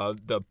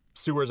 the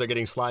sewers are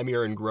getting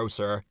slimier and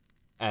grosser,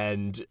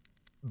 and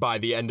by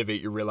the end of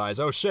it, you realize,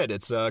 oh shit,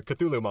 it's a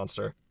Cthulhu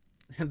monster.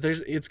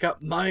 It's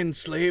got mind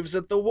slaves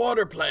at the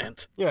water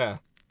plant. Yeah,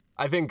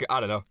 I don't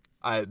know.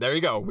 There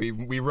you go.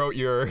 We wrote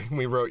your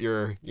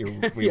adventure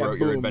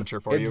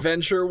for you.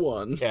 Adventure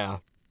 1. Yeah.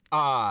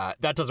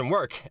 That doesn't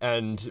work,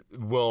 and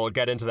we'll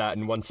get into that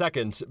in 1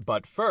 second.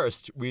 But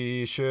first,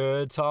 we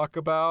should talk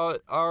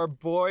about our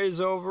boys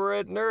over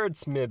at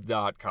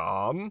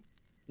nerdsmith.com.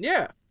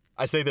 Yeah.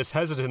 I say this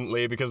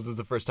hesitantly because this is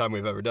the first time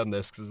we've ever done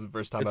this, because this is the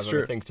first time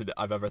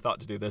I've ever thought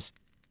to do this.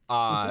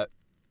 They're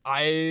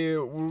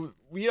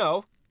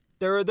real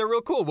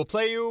cool. We'll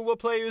play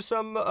you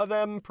some of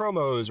them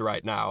promos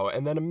right now,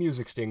 and then a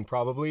music sting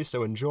probably,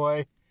 so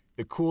enjoy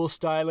the cool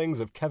stylings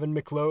of Kevin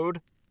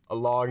MacLeod,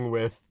 along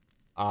with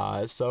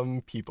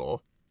some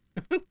people.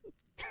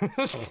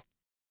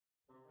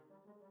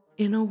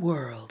 In a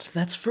world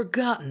that's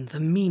forgotten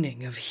the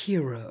meaning of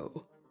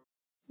hero.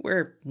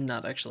 We're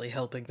not actually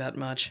helping that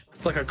much.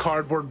 It's like a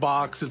cardboard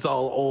box. It's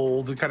all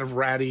old and kind of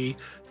ratty.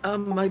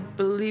 I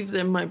believe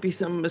there might be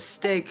some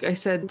mistake. I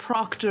said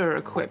Proctor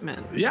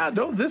equipment. Yeah,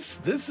 no,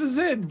 this is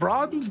it.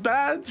 Bronze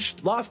badge,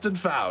 lost and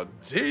found.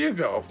 Here you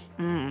go.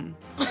 And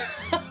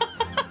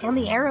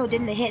the arrow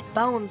didn't hit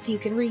bone, so you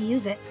can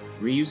reuse it.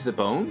 Reuse the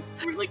bone?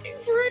 We're looking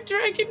for a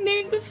dragon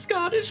named the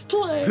Scottish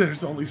Plague.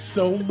 There's only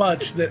so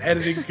much that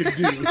editing can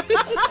do.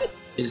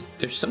 Is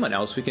there someone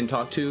else we can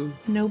talk to?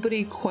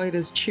 Nobody quite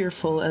as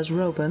cheerful as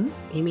Robin.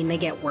 You mean they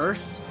get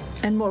worse?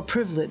 And more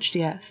privileged,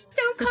 yes.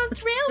 Stone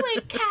Coast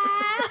Railway,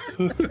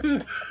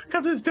 Cal!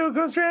 Come to Stone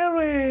Coast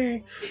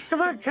Railway!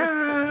 Come on,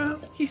 Cal!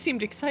 He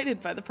seemed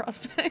excited by the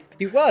prospect.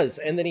 He was,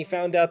 and then he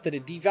found out that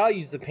it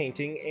devalues the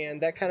painting,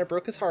 and that kind of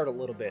broke his heart a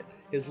little bit.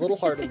 His little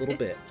heart a little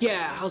bit.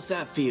 Yeah, how's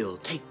that feel?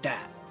 Take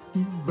that.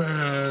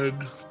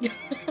 Bad. You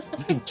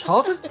can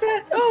talk?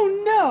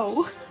 Oh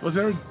no! Was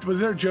there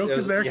a joke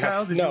in there,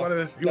 Kyle? Did no,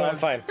 you want to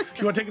fine. Do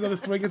you want to take another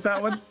swing at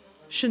that one?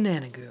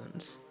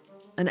 Shenanigoons,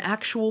 an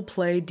actual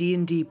play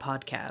D&D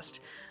podcast,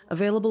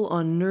 available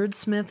on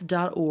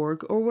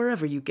nerdsmith.org or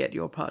wherever you get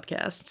your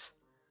podcasts.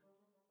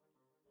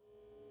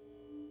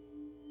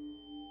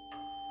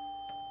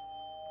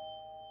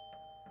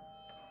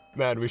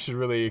 Man, we should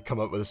really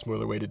come up with a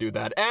smoother way to do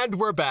that. And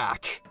we're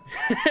back.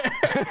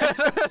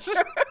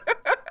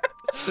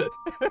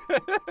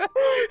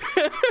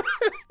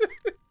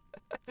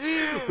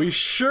 We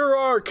sure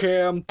are,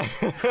 Cam.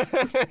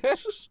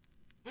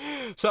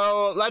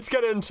 So let's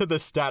get into the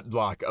stat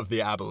block of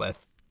the aboleth.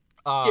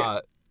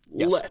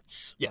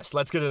 Yes.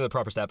 Let's get into the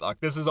proper stat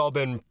block. This has all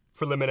been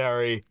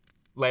preliminary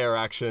layer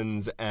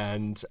actions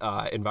and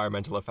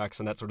environmental effects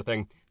and that sort of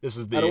thing. This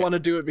is the. I don't want to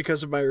do it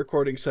because of my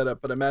recording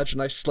setup, but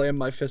imagine I slam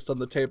my fist on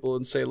the table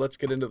and say, "Let's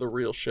get into the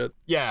real shit."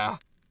 Yeah,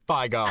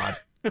 by God.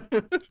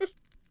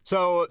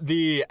 So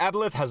the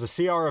aboleth has a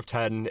CR of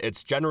 10.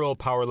 Its general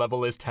power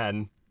level is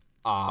 10,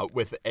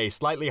 with a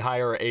slightly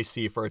higher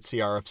AC for its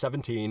CR of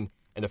 17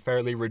 and a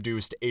fairly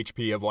reduced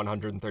HP of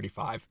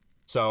 135.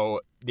 So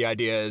the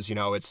idea is,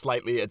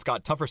 it's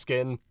got tougher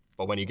skin,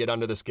 but when you get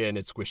under the skin,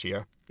 it's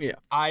squishier. Yeah.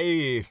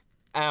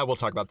 We'll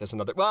talk about this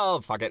another.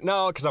 Well, fuck it.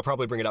 No, because I'll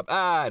probably bring it up.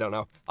 I don't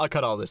know. I'll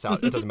cut all this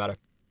out. It doesn't matter.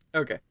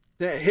 Okay.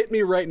 Hit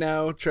me right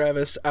now,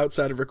 Travis,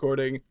 outside of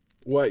recording,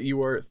 what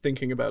you are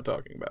thinking about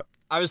talking about.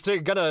 I was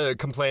gonna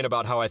complain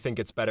about how I think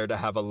it's better to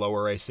have a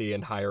lower AC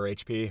and higher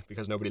HP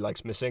because nobody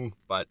likes missing,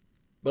 but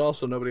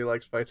also nobody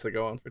likes fights that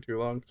go on for too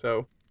long,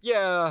 so...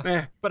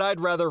 Yeah, but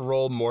I'd rather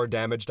roll more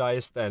damage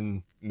dice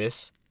than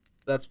miss.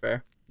 That's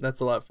fair.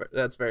 That's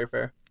that's very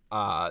fair.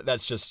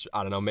 That's just,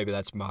 I don't know, maybe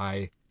that's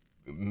my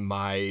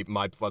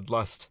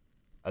bloodlust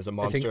as a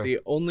monster. I think the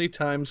only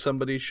time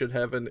somebody should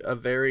have a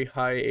very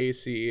high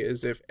AC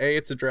is if A,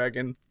 it's a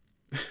dragon,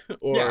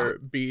 or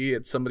B,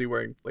 it's somebody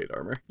wearing plate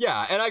armor.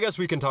 Yeah, and I guess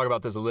we can talk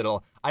about this a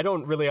little. I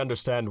don't really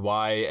understand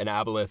why an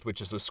aboleth, which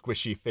is a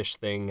squishy fish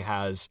thing,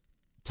 has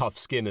tough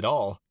skin at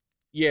all.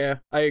 Yeah,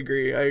 I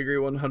agree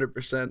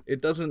 100%.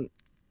 It doesn't,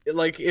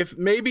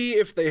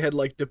 if they had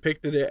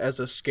depicted it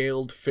as a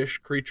scaled fish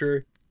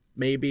creature,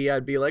 maybe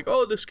I'd be like,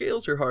 oh, the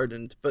scales are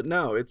hardened, but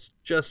no, it's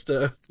just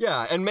a...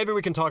 Yeah, and maybe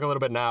we can talk a little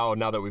bit now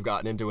that we've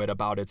gotten into it,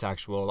 about its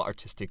actual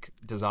artistic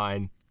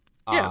design.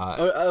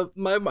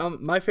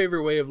 My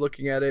favorite way of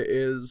looking at it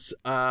is,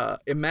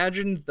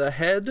 imagine the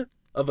head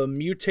of a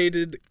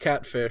mutated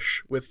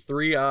catfish with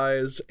 3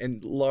 eyes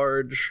and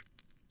large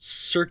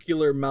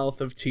circular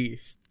mouth of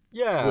teeth.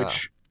 Yeah.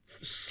 Which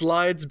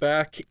slides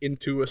back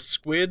into a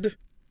squid,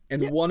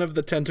 and one of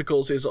the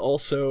tentacles is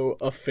also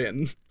a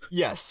fin.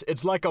 Yes,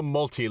 it's like a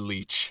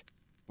multi-leech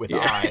with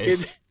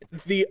eyes.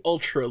 The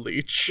ultra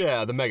leech.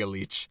 Yeah, the mega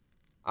leech.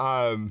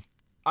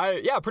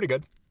 Pretty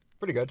good.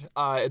 Pretty good.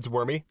 It's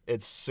wormy.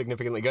 It's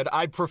significantly good.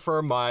 I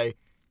prefer my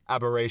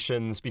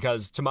aberrations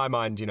because, to my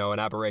mind, an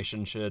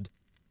aberration should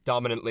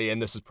dominantly,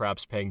 and this is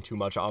perhaps paying too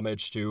much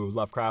homage to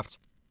Lovecraft,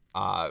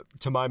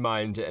 to my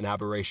mind, an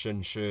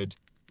aberration should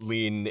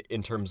lean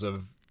in terms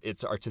of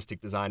its artistic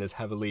design as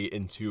heavily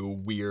into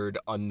weird,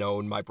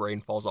 unknown. My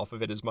brain falls off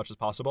of it as much as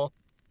possible.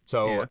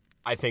 So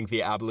I think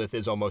the aboleth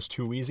is almost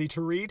too easy to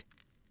read.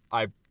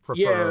 I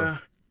prefer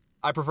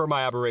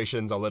my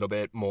aberrations a little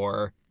bit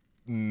more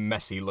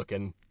messy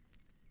looking.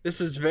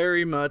 This is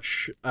very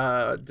much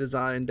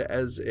designed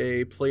as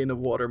a plane of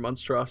water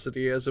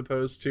monstrosity as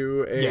opposed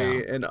to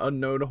an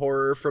unknown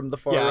horror from the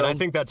far realm. And I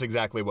think that's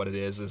exactly what it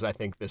is I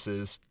think this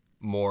is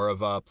more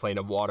of a plane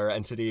of water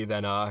entity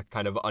than a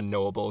kind of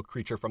unknowable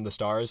creature from the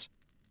stars.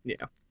 Yeah.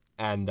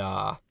 And,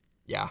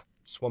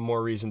 just one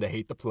more reason to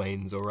hate the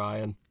planes,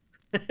 Orion.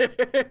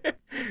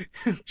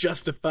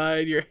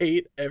 Justified your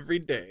hate every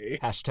day.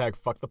 #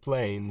 fuck the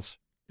planes.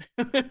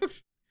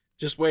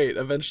 Just wait,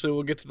 eventually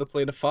we'll get to the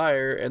plane of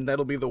fire, and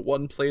that'll be the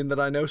one plane that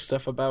I know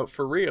stuff about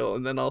for real,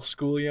 and then I'll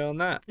school you on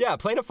that. Yeah,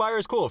 plane of fire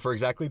is cool for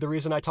exactly the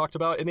reason I talked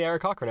about in the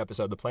Eric Cochran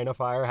episode. The plane of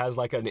fire has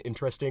an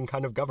interesting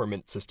kind of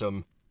government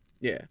system.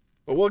 Yeah.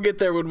 But we'll get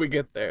there when we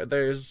get there.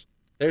 There's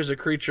a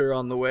creature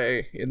on the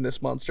way in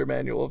this monster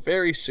manual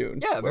very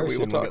soon. Yeah, very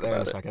soon. We'll get there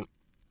in a second.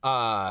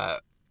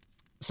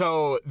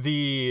 So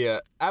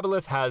the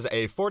aboleth has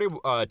a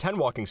 10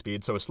 walking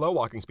speed, so a slow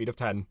walking speed of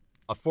 10,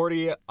 a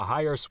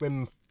higher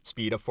swim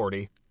speed of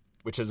 40,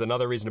 which is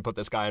another reason to put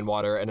this guy in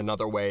water, and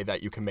another way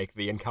that you can make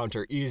the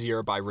encounter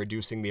easier by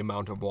reducing the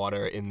amount of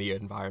water in the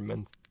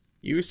environment.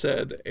 You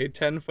said a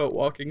 10-foot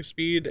walking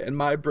speed, and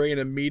my brain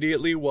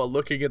immediately, while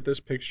looking at this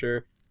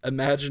picture,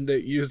 imagined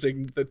it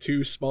using the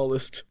 2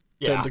 smallest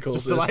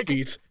tentacles as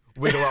feet.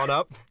 Wiggle on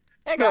up.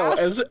 Hey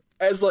guys. No,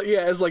 as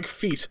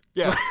feet.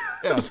 Yeah.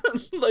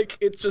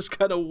 It just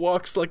kind of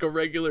walks like a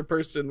regular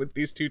person with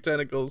these 2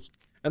 tentacles,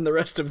 and the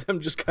rest of them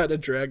just kind of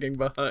dragging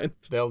behind.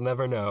 They'll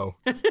never know.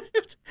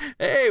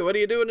 Hey, what are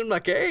you doing in my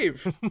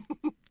cave?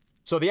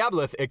 So the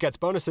aboleth, it gets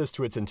bonuses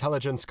to its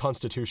intelligence,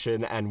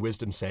 constitution, and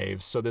wisdom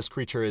saves, so this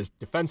creature is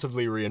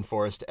defensively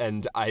reinforced,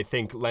 and I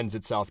think lends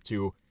itself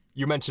to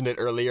you mentioned it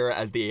earlier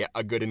as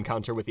a good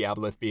encounter with the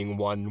Aboleth being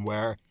one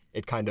where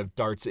it kind of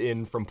darts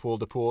in from pool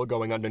to pool,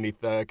 going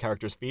underneath the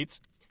character's feet.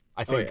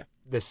 I think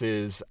this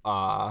is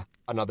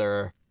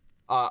another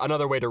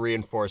way to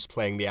reinforce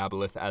playing the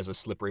Aboleth as a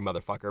slippery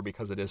motherfucker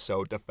because it is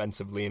so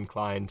defensively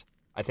inclined.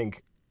 I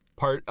think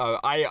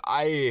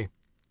I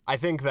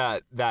think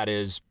that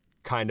is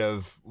kind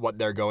of what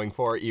they're going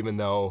for, even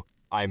though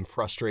I'm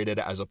frustrated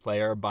as a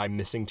player by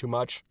missing too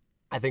much.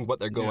 I think what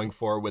they're going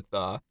for with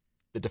the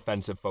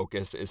defensive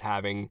focus is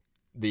having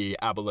the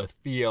Aboleth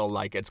feel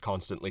like it's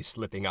constantly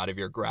slipping out of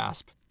your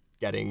grasp,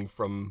 getting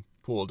from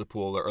pool to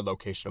pool or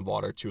location of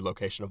water to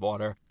location of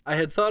water. I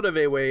had thought of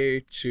a way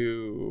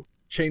to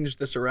change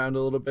this around a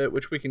little bit,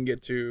 which we can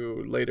get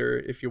to later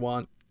if you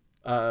want.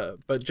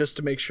 But just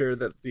to make sure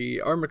that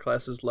the armor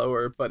class is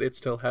lower, but it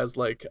still has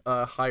like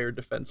a higher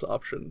defense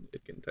option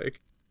it can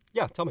take.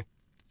 Yeah, tell me.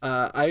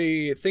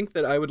 I think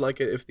that I would like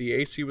it if the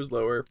AC was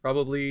lower,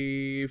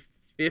 probably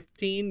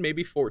 15,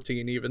 maybe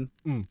 14 even.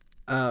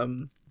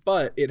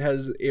 But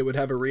it would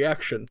have a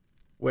reaction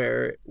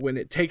where when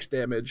it takes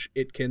damage,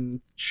 it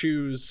can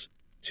choose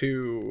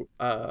to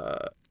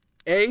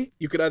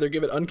you could either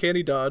give it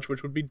uncanny dodge,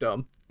 which would be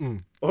dumb,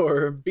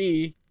 or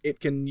B, it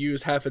can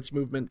use half its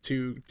movement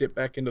to dip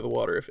back into the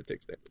water if it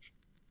takes damage.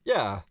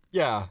 Yeah,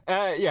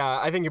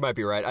 I think you might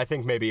be right. I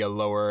think maybe a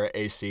lower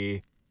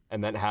AC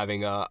and then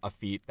having a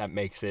feat that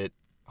makes it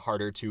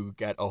harder to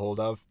get a hold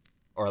of,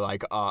 or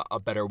like a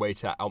better way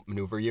to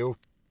outmaneuver you.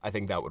 I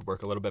think that would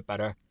work a little bit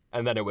better.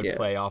 And then it would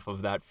play off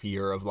of that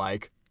fear of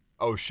like,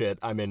 oh shit,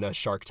 I'm in a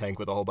shark tank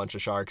with a whole bunch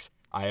of sharks.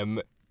 I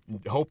am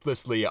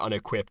hopelessly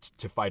unequipped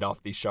to fight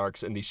off these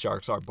sharks, and these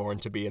sharks are born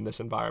to be in this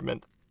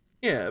environment.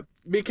 Yeah,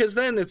 because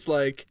then it's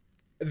like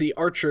the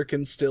archer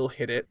can still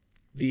hit it,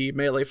 the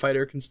melee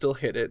fighter can still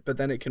hit it, but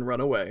then it can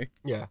run away.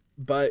 Yeah.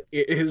 But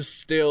it is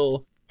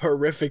still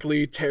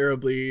horrifically,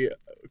 terribly,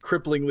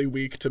 cripplingly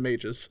weak to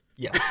mages.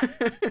 Yes.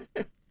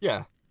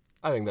 Yeah,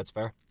 I think that's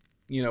fair.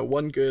 You know,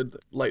 one good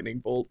lightning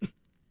bolt.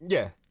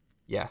 Yeah.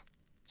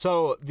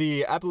 So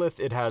the Aboleth,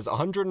 it has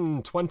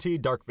 120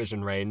 dark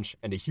vision range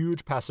and a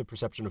huge passive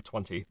perception of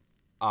 20.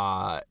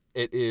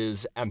 It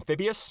is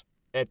amphibious.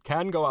 It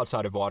can go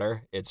outside of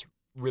water. It's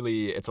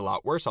a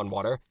lot worse on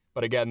water.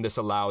 But again, this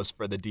allows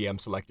for the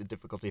DM selected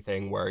difficulty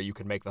thing where you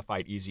can make the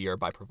fight easier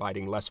by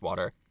providing less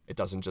water. It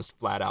doesn't just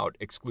flat out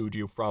exclude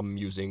you from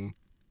using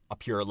a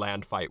pure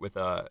land fight with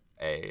an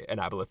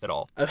Aboleth at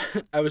all.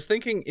 I was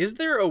thinking, is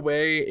there a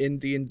way in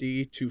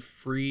D&D to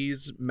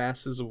freeze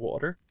masses of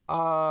water?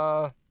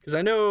 Because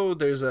I know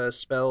there's a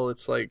spell,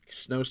 it's like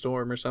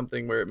Snowstorm or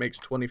something, where it makes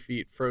 20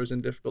 feet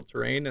frozen difficult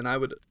terrain, and I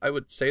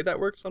would say that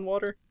works on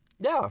water.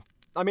 Yeah.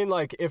 I mean,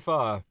 like, if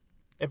a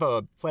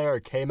player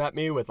came at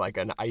me with, like,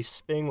 an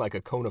ice thing, like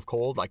a cone of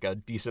cold, like a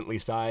decently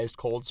sized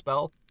cold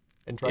spell,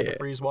 and tried to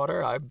freeze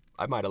water,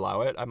 I might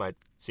allow it. I might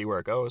see where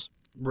it goes.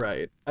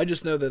 Right. I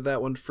just know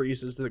that one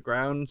freezes the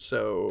ground,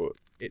 so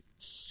it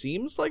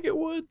seems like it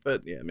would,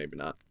 but yeah, maybe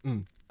not.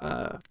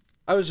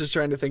 I was just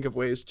trying to think of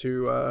ways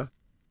to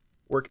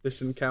work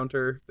this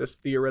encounter, this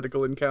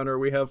theoretical encounter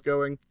we have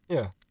going.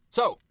 Yeah.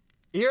 So,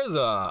 here's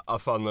a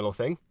fun little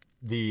thing.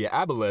 The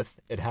Aboleth,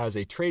 it has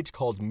a trait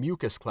called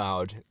Mucus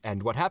Cloud,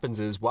 and what happens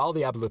is, while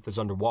the Aboleth is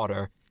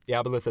underwater, the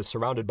Aboleth is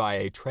surrounded by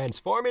a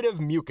transformative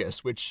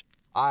mucus, which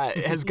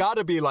has got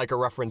to be like a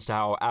reference to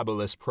how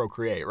Aboleths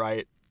procreate,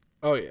 right?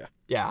 Oh, yeah.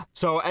 Yeah,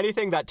 so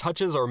anything that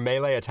touches or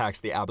melee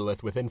attacks the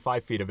Aboleth within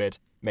 5 feet of it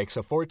makes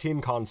a 14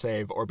 con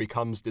save or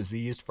becomes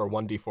diseased for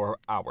 1d4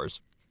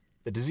 hours.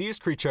 The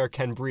diseased creature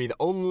can breathe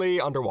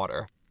only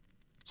underwater.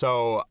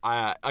 So,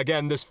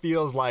 again, this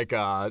feels like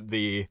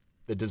the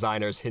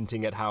designers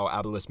hinting at how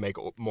Aboleths make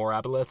more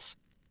Aboleths,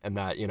 and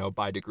that, you know,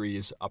 by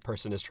degrees, a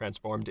person is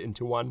transformed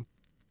into one.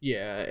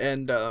 Yeah,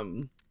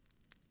 and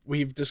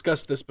we've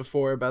discussed this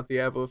before about the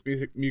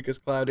Aboleth Mucus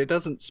Cloud. It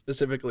doesn't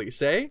specifically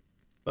say,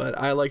 but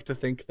I like to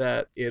think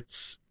that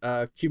it's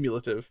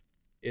cumulative.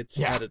 It's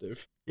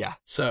additive. Yeah.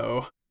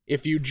 So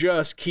if you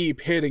just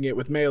keep hitting it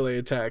with melee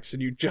attacks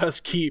and you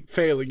just keep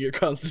failing your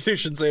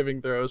Constitution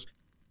saving throws,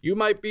 you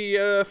might be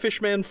a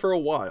fishman for a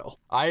while.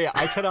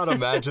 I cannot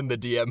imagine the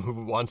DM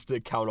who wants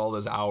to count all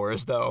his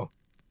hours, though.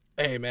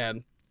 Hey,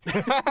 man.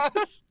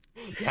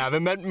 You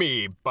haven't met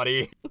me,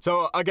 buddy.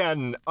 So,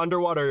 again,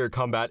 underwater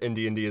combat in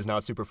D&D is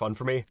not super fun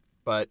for me,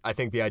 but I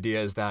think the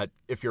idea is that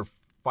if you're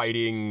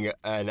fighting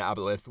an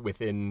Aboleth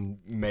within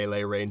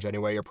melee range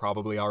anyway, you're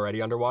probably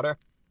already underwater.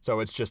 So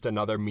it's just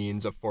another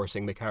means of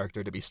forcing the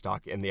character to be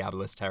stuck in the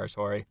Aboleth's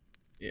territory.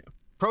 Yeah.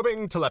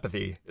 Probing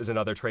telepathy is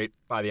another trait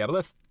by the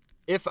Aboleth.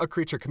 If a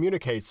creature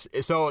communicates...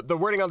 So the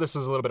wording on this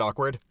is a little bit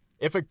awkward.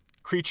 If a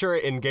creature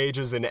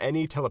engages in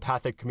any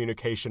telepathic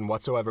communication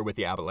whatsoever with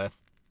the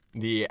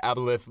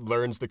Aboleth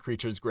learns the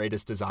creature's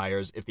greatest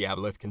desires if the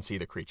Aboleth can see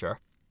the creature.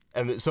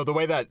 And so the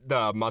way that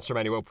the Monster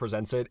Manual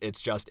presents it,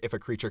 it's just if a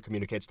creature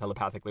communicates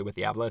telepathically with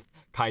the Aboleth,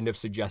 kind of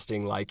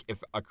suggesting, like,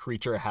 if a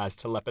creature has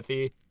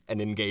telepathy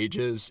and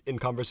engages in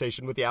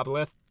conversation with the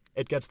Aboleth,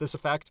 it gets this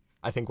effect.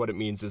 I think what it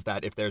means is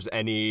that if there's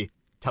any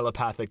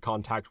telepathic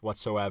contact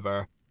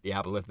whatsoever, the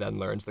Aboleth then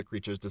learns the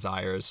creature's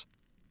desires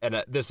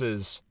And this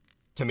is,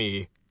 to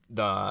me,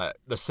 the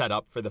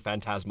setup for the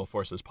Phantasmal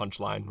Forces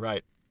punchline,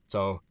 right?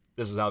 So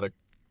this is how the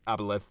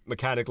Aboleth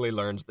mechanically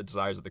learns the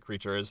desires of the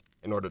creatures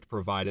in order to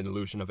provide an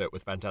illusion of it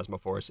with Phantasmal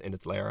Force in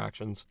its lair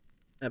actions.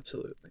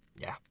 Absolutely.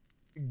 Yeah.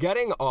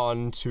 Getting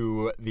on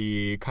to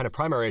the kind of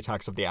primary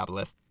attacks of the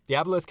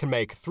Aboleth can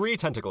make 3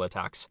 tentacle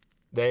attacks.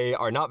 They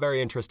are not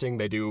very interesting.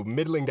 They do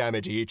middling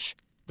damage each.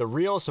 The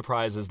real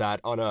surprise is that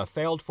on a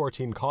failed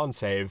 14 con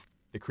save,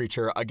 the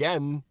creature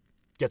again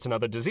gets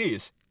another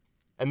disease.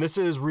 And this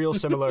is real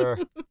similar.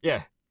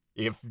 Yeah,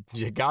 you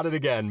got it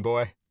again,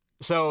 boy.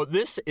 So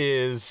this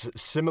is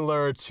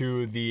similar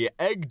to the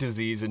egg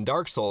disease in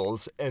Dark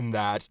Souls in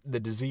that the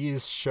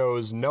disease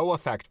shows no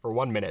effect for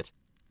 1 minute.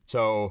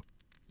 So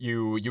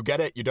you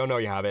get it, you don't know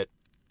you have it.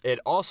 It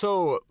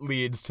also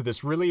leads to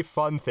this really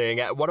fun thing,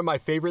 one of my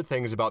favorite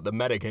things about the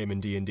metagame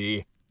in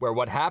D&D, where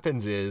what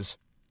happens is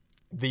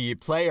the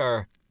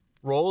player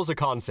rolls a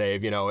con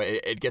save,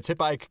 it gets hit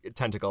by a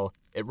tentacle,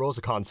 it rolls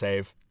a con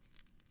save,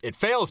 it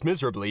fails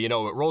miserably, it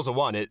rolls a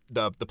 1,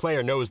 the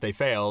player knows they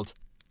failed,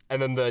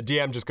 and then the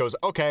DM just goes,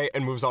 okay,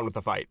 and moves on with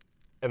the fight.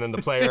 And then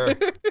the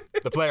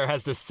player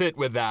has to sit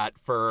with that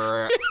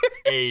for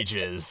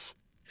ages.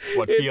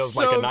 What feels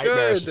like a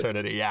nightmarish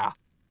eternity, yeah.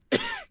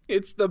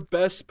 It's the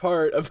best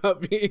part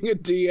about being a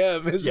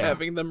DM is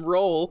having them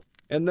roll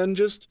and then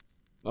just,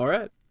 all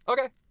right.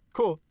 Okay,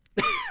 cool.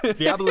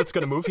 The Aboleth's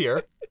gonna move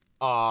here.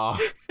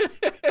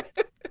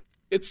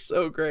 It's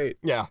so great.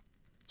 Yeah.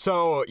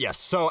 So, yes,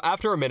 so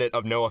after a minute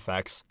of no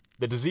effects,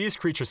 the diseased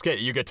creature skin,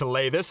 you get to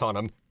lay this on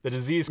them, the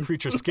diseased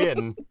creature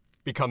skin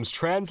becomes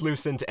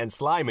translucent and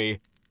slimy,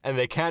 and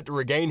they can't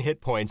regain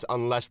hit points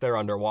unless they're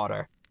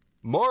underwater.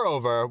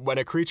 Moreover, when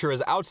a creature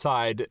is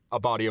outside a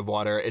body of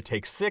water, it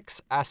takes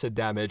 6 acid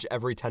damage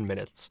every 10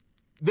 minutes.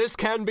 This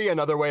can be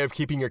another way of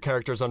keeping your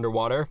characters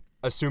underwater,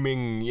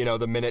 assuming,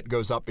 the minute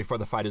goes up before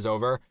the fight is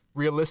over.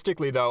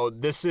 Realistically, though,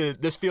 this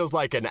feels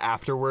like an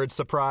afterward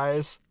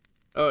surprise.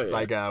 Oh, yeah.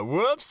 Like,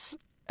 whoops!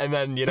 And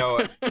then,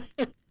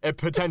 it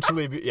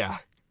potentially,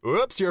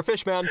 whoops, you're a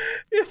fish man.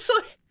 It's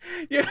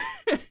like,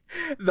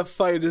 the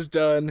fight is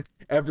done,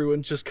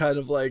 everyone just kind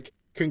of like,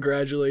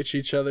 congratulates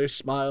each other,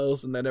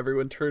 smiles, and then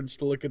everyone turns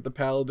to look at the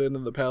paladin,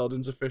 and the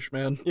paladin's a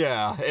fishman.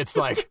 Yeah, it's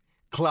like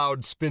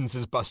Cloud spins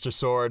his Buster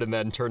Sword and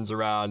then turns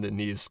around and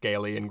he's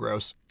scaly and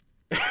gross.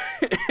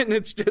 And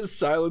it's just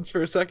silence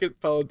for a second,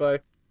 followed by,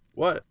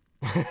 what?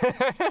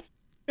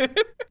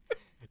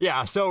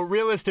 Yeah, so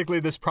realistically,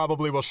 this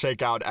probably will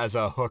shake out as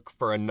a hook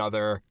for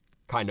another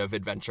kind of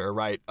adventure,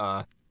 right?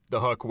 The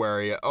hook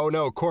where, oh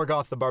no,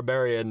 Korgoth the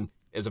Barbarian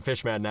is a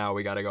fishman now,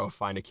 we gotta go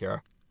find a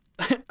cure.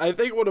 I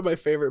think one of my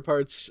favorite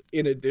parts,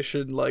 in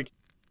addition,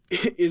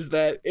 is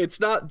that it's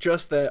not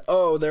just that,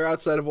 oh, they're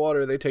outside of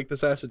water, they take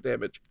this acid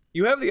damage.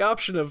 You have the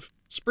option of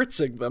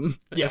spritzing them.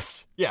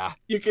 Yes, yeah.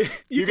 You can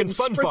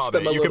SpongeBob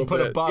them it. You can put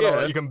bit. a bottle,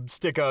 yeah. You can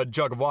stick a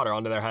jug of water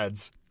onto their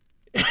heads.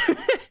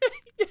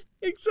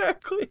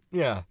 Exactly.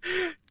 Yeah.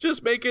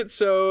 Just make it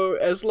so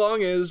as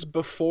long as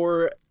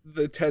before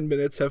the 10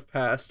 minutes have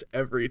passed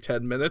every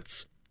 10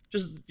 minutes,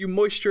 just you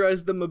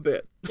moisturize them a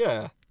bit.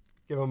 Yeah.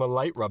 Give them a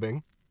light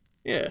rubbing.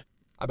 Yeah.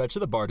 I bet you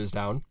the bard is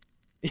down.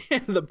 Yeah,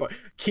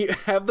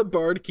 have the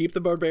bard keep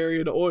the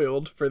barbarian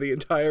oiled for the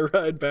entire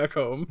ride back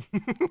home.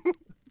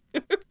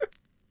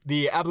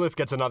 The Aboleth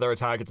gets another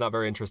attack. It's not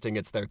very interesting.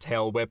 It's their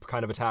tail whip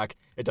kind of attack.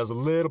 It does a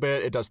little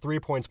bit. It does 3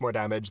 points more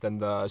damage than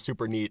the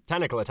super neat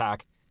tentacle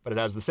attack, but it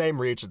has the same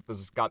reach.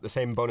 It's got the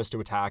same bonus to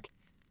attack.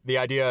 The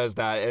idea is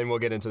that, and we'll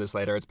get into this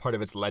later, it's part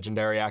of its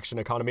legendary action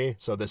economy,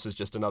 so this is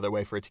just another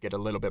way for it to get a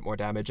little bit more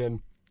damage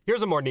in.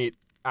 Here's a more neat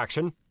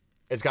action.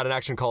 It's got an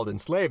action called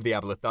Enslave, the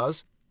Aboleth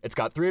does. It's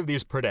got 3 of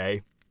these per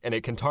day, and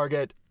it can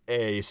target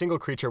a single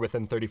creature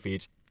within 30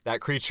 feet.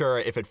 That creature,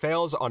 if it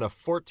fails on a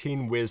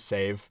 14 whiz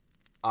save,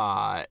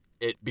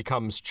 it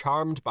becomes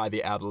charmed by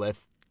the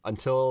Aboleth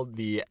until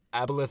the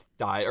Aboleth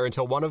die, or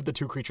until one of the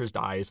 2 creatures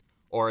dies,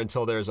 or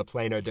until there's a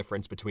planar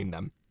difference between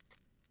them.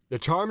 The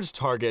charmed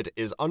target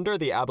is under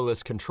the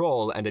Aboleth's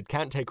control, and it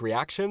can't take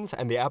reactions,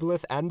 and the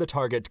Aboleth and the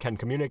target can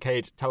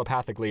communicate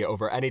telepathically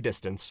over any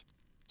distance.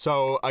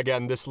 So,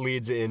 again, this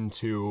leads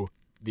into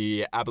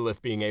the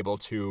Aboleth being able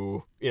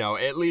to,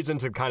 it leads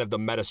into kind of the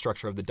meta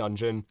structure of the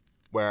dungeon,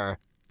 where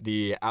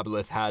the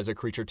Aboleth has a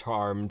creature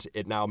charmed.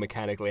 It now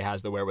mechanically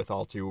has the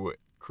wherewithal to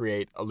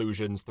create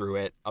illusions through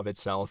it of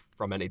itself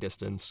from any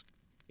distance.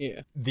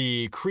 Yeah.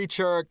 The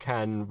creature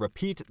can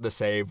repeat the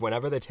save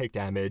whenever they take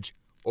damage,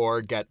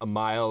 or get a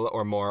mile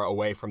or more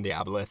away from the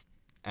Aboleth,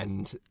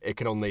 and it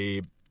can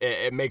only,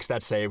 it makes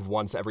that save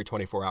once every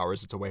 24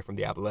 hours it's away from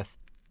the Aboleth.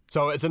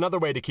 So it's another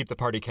way to keep the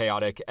party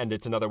chaotic, and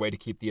it's another way to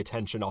keep the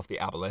attention off the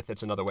Aboleth.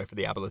 It's another way for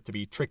the Aboleth to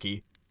be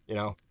tricky,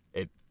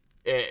 it's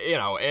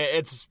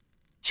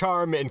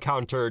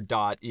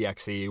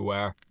charmencounter.exe,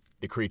 where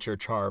the creature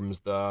charms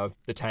the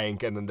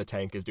tank, and then the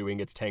tank is doing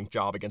its tank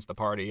job against the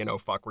party,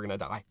 fuck, we're gonna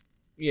die.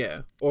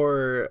 Yeah,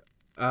 or,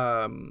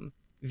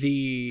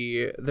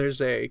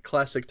 there's a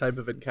classic type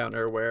of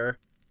encounter where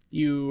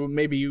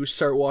you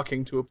start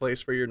walking to a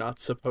place where you're not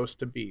supposed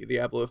to be. The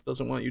Aboleth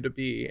doesn't want you to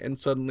be, and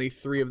suddenly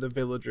 3 of the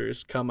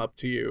villagers come up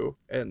to you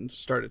and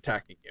start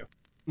attacking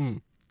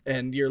you.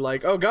 And you're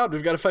like, oh god,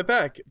 we've got to fight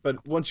back.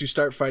 But once you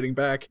start fighting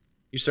back,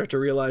 you start to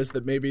realize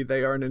that maybe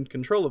they aren't in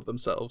control of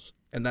themselves,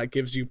 and that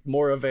gives you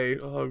more of a,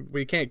 oh,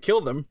 we can't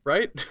kill them,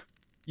 right?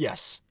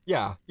 Yes.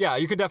 Yeah,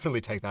 you could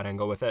definitely take that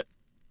angle with it,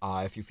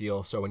 if you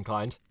feel so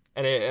inclined.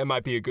 And it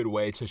might be a good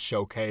way to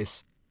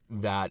showcase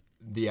that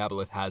the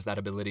Aboleth has that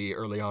ability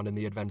early on in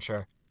the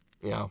adventure,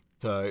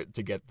 to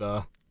get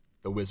the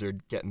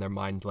wizard getting their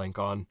mind blank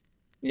on.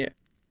 Yeah.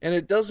 And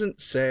it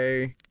doesn't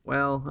say,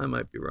 well, I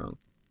might be wrong.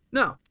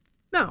 No.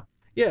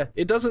 Yeah,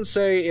 it doesn't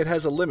say it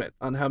has a limit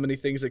on how many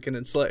things it can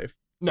enslave.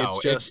 No, it's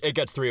just it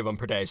gets 3 of them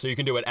per day, so you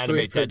can do it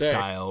Animate Dead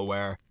style,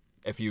 where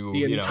if you...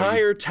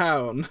 entire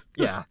town.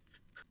 Yeah.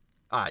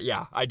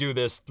 I do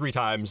this 3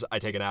 times, I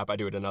take a nap, I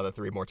do it another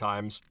 3 more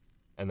times,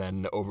 and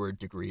then over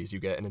degrees you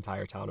get an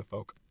entire town of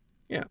folk.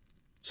 Yeah.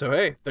 So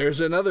hey, there's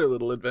another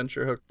little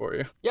adventure hook for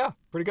you. Yeah,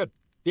 pretty good.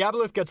 The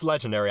Aboleth gets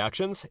legendary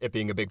actions, it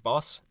being a big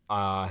boss.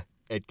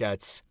 It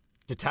gets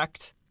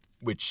Detect,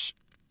 which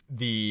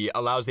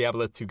allows the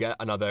Aboleth to get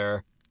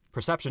another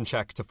perception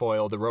check to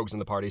foil the rogues in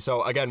the party.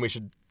 So again, we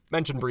should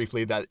mention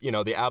briefly that, the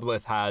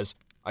Aboleth has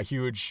a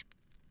huge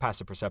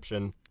passive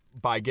perception.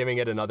 By giving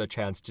it another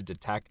chance to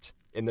detect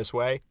in this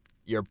way,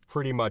 you're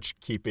pretty much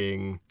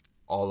keeping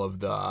all of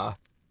the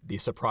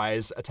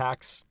surprise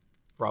attacks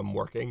from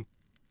working.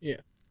 Yeah.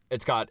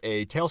 It's got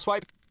a tail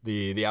swipe.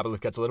 The Aboleth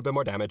gets a little bit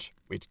more damage.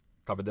 We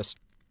covered this.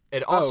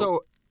 It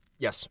also...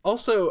 Yes.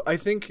 Also, I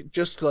think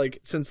just like,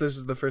 since this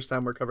is the first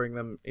time we're covering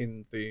them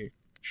in the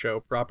show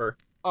proper.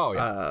 Oh,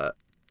 yeah.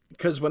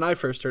 Because when I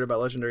first heard about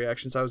legendary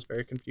actions, I was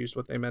very confused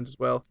what they meant as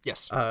well.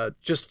 Yes.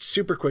 Just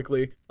super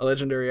quickly, a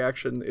legendary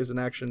action is an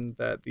action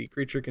that the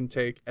creature can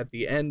take at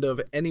the end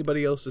of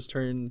anybody else's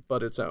turn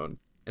but its own.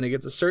 And it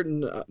gets a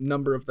certain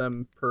number of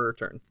them per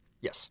turn.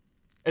 Yes.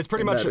 It's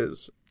pretty much...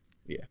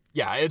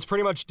 Yeah, it's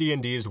pretty much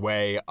D&D's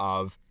way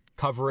of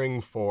covering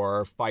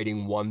for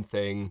fighting one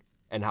thing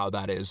and how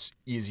that is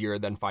easier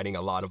than fighting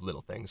a lot of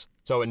little things.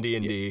 So in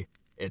D&D,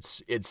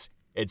 it's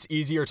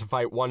easier to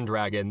fight one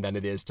dragon than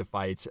it is to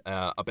fight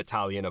a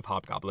battalion of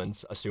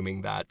hobgoblins,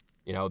 assuming that,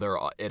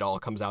 it all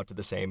comes out to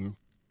the same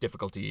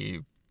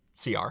difficulty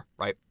CR,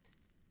 right?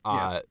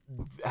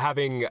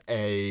 Having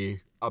a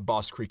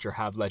boss creature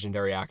have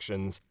legendary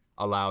actions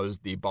allows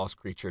the boss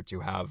creature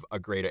to have a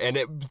greater... And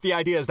the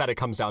idea is that it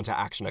comes down to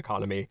action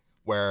economy,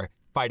 where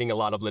fighting a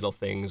lot of little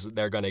things,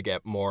 they're going to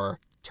get more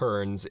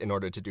turns in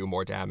order to do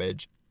more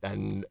damage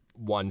than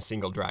one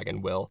single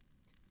dragon will.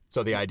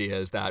 So the idea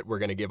is that we're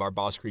going to give our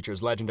boss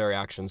creatures legendary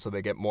actions so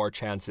they get more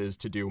chances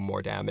to do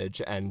more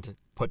damage and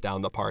put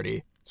down the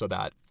party, so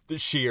that the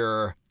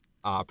sheer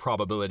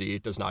probability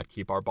does not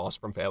keep our boss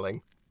from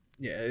failing.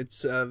 Yeah,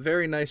 it's a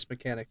very nice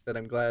mechanic that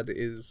I'm glad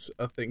is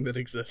a thing that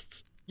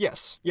exists.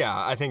 Yes.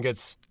 Yeah, I think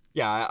it's...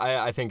 Yeah,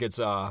 I think it's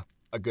a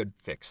good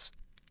fix.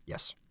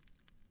 Yes.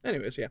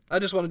 Anyways, yeah. I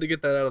just wanted to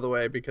get that out of the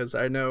way because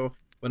I know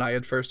when I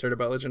had first heard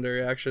about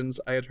legendary actions,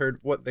 I had heard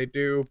what they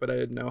do, but I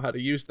didn't know how to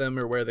use them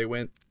or where they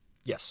went.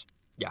 Yes.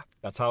 Yeah.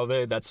 That's how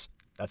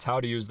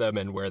to use them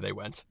and where they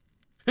went.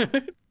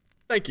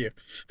 Thank you.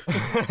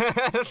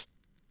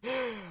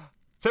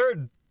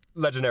 Third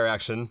legendary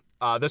action.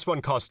 This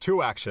one costs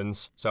 2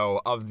 actions. So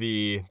of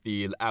the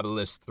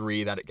Aboleth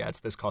 3 that it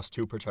gets, this costs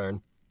 2 per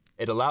turn.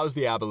 It allows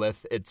the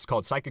Aboleth, it's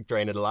called Psychic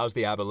Drain, it allows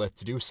the Aboleth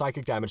to do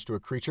psychic damage to a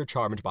creature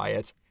charmed by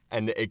it,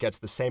 and it gets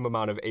the same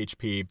amount of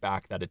HP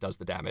back that it does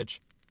the damage.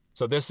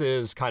 So this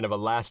is kind of a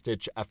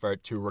last-ditch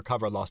effort to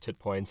recover lost hit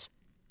points,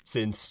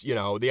 since,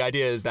 the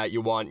idea is that you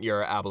want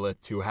your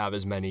Aboleth to have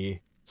as many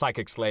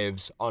psychic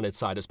slaves on its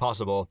side as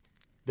possible.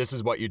 This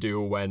is what you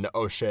do when,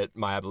 oh shit,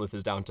 my Aboleth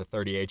is down to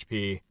 30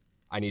 HP,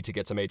 I need to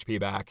get some HP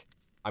back.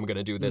 I'm going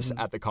to do this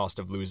at the cost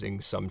of losing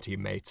some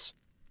teammates.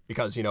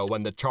 Because,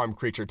 when the charmed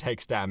creature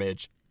takes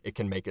damage, it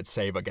can make it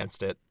save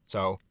against it.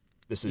 So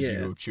this is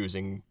you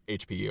choosing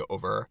HP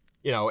over,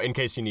 in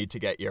case you need to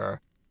get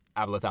your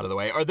Aboleth out of the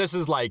way. Or this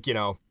is like,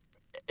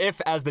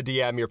 if as the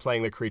DM you're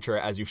playing the creature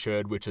as you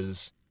should, which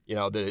is,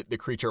 the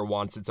creature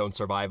wants its own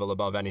survival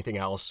above anything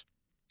else,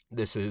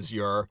 this is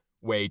your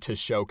way to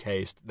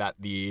showcase that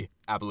the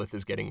Aboleth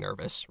is getting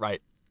nervous,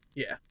 right?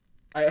 Yeah.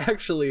 I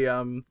actually,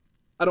 I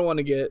don't want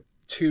to get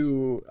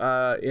too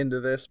into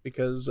this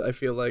because I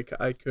feel like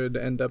I could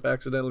end up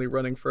accidentally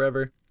running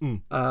forever.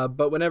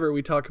 But whenever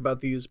we talk about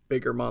these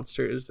bigger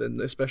monsters,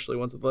 and especially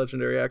ones with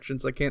legendary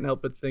actions, I can't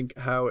help but think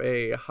how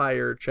a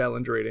higher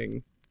challenge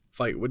rating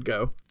fight would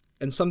go.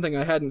 And something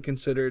I hadn't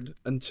considered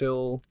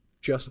until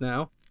just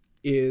now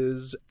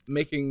is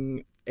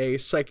making a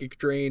Psychic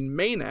Drain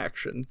main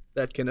action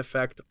that can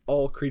affect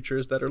all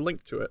creatures that are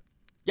linked to it.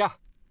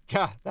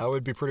 Yeah, that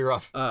would be pretty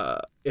rough.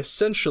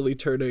 Essentially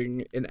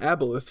turning an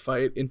Aboleth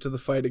fight into the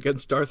fight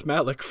against Darth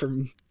Malik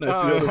from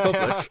Knights of the Old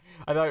Republic.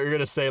 I thought you were going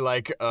to say,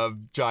 like, a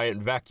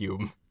giant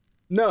vacuum.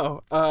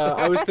 No,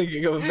 I was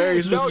thinking of a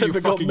very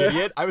specific... No, you fucking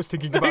idiot. I was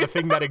thinking about a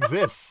thing that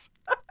exists.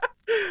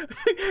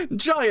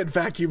 Giant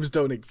vacuums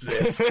don't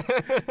exist.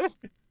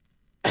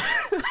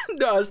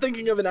 No, I was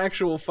thinking of an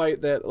actual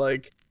fight that,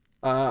 like,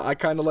 I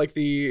kind of like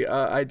the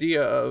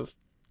idea of.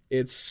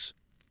 It's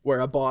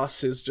where a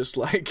boss is just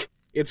like,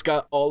 it's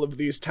got all of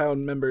these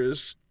town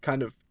members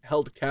kind of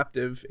held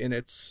captive in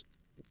its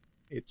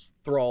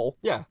thrall.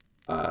 Yeah.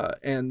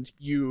 And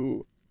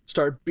you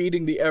start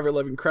beating the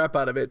ever-living crap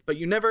out of it, but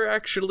you never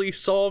actually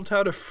solved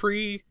how to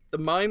free the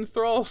mind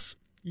thralls.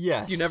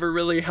 Yes. You never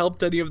really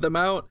helped any of them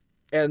out.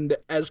 And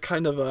as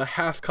kind of a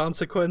half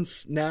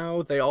consequence,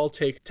 now they all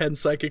take 10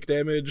 psychic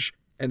damage,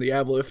 and the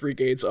Aboleth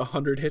regains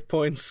 100 hit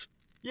points.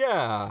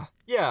 Yeah,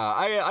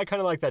 I kind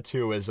of like that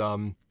too. As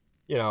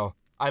you know,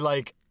 I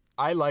like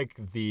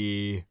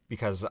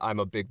because I'm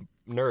a big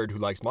nerd who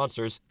likes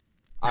monsters.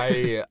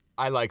 I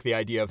like the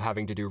idea of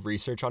having to do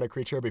research on a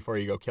creature before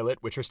you go kill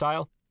it, Witcher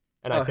style,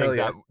 and I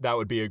think that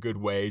would be a good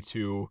way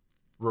to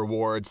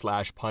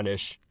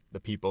reward/punish the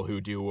people who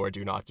do or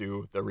do not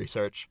do the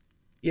research.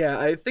 Yeah,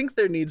 I think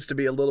there needs to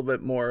be a little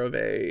bit more of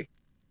a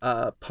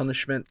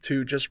punishment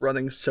to just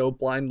running so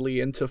blindly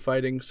into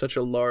fighting such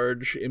a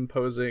large,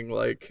 imposing,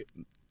 like...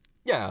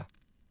 Yeah,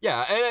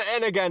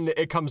 and again,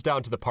 it comes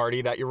down to the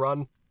party that you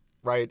run,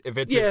 right? If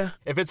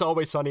it's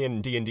always sunny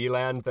in D&D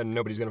land, then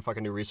nobody's gonna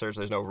fucking do research.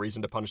 There's no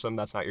reason to punish them.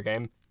 That's not your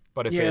game.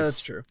 But if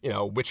that's true.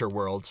 Witcher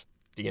World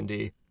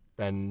D&D,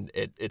 then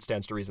it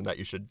stands to reason that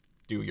you should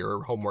do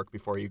your homework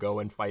before you go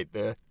and fight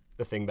the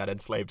thing that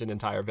enslaved an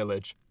entire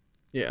village.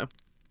 Yeah.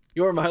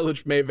 Your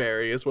mileage may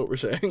vary, is what we're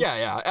saying.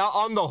 Yeah.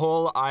 On the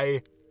whole,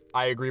 I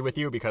agree with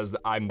you because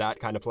I'm that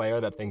kind of player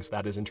that thinks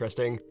that is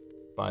interesting.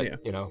 But,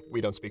 we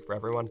don't speak for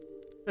everyone.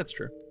 That's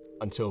true.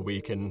 Until we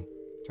can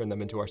turn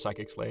them into our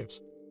psychic slaves.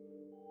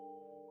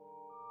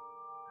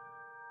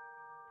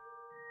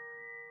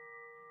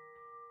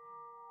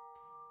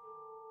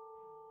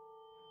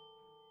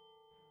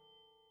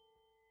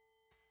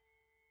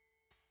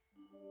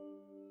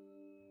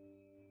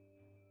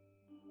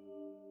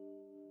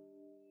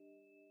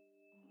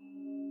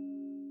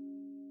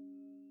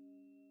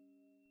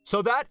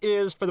 So that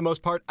is, for the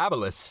most part,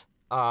 Aboleths.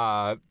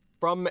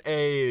 From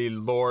a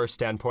lore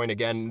standpoint,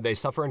 again, they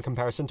suffer in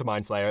comparison to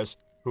Mind Flayers,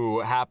 who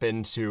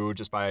happen to,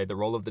 just by the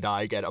roll of the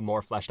die, get a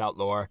more fleshed-out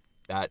lore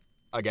that,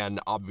 again,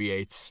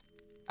 obviates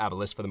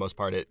Aboleths for the most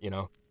part.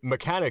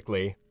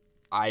 Mechanically,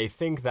 I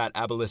think that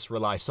Aboleths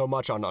rely so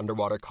much on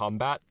underwater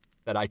combat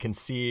that I can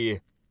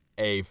see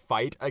a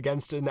fight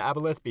against an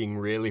Aboleth being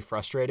really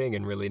frustrating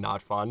and really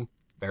not fun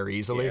very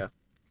easily.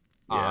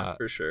 Yeah,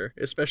 for sure.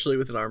 Especially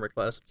with an armor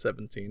class of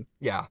 17.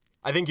 Yeah.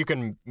 I think you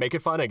can make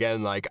it fun.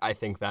 Again, I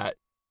think that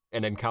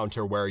an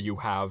encounter where you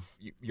have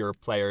your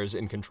players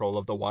in control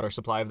of the water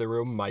supply of the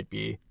room might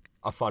be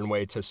a fun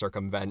way to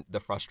circumvent the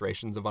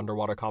frustrations of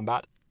underwater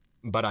combat.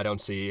 But I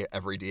don't see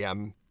every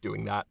DM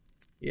doing that.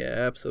 Yeah,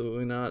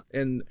 absolutely not.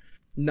 And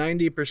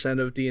 90%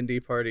 of D&D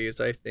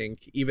parties, I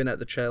think, even at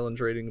the challenge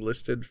rating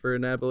listed for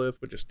an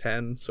Aboleth, which is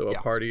 10, so a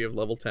party of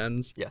level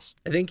 10s. Yes.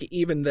 I think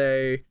even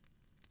they,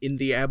 in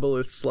the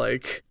Aboleth's,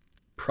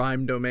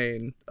 prime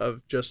domain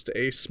of just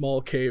a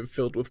small cave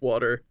filled with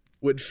water,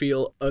 would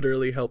feel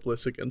utterly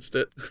helpless against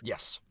it.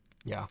 Yes.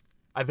 Yeah.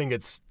 I think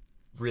it's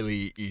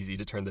really easy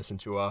to turn this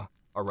into a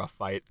rough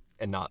fight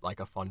and not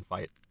a fun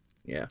fight.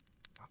 Yeah.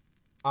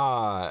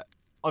 On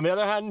the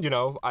other hand,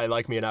 I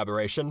like me an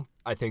aberration.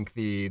 I think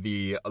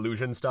the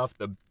illusion stuff,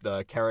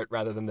 the carrot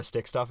rather than the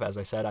stick stuff, as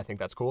I said, I think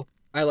that's cool.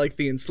 I like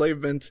the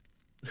enslavement,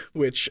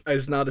 which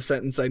is not a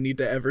sentence I need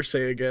to ever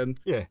say again.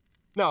 Yeah.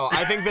 No,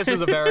 I think this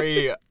is a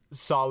very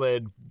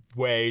solid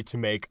way to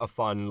make a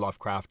fun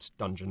Lovecraft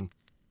dungeon.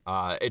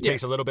 It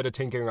takes a little bit of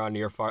tinkering on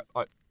your fart,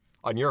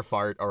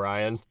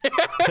 Orion. It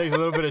takes a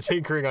little bit of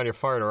tinkering on your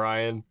fart,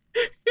 Orion.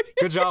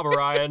 Good job,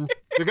 Orion.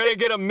 You're gonna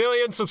get 1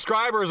 million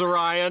subscribers,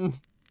 Orion.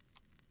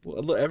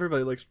 Well,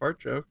 everybody likes fart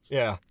jokes.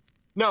 Yeah.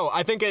 No,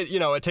 I think it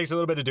takes a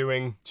little bit of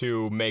doing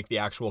to make the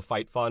actual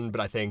fight fun,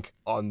 but I think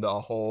on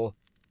the whole,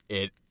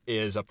 it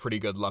is a pretty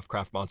good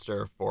Lovecraft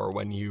monster for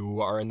when you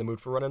are in the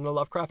mood for running a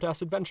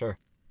Lovecraft-ass adventure.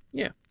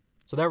 Yeah.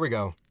 So there we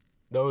go.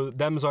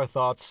 Them's our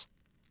thoughts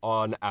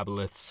on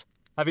Aboleths.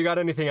 Have you got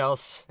anything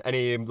else?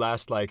 Any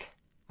last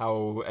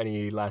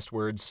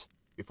words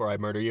before I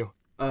murder you?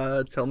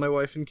 Tell my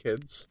wife and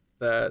kids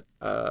that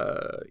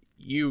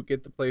you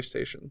get the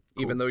PlayStation,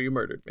 even though you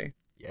murdered me.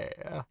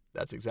 Yeah,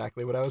 that's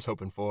exactly what I was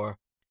hoping for.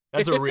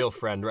 That's a real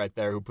friend right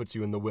there who puts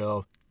you in the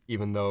will,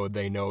 even though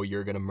they know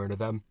you're gonna murder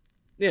them.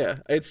 Yeah,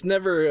 it's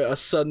never a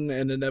sudden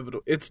and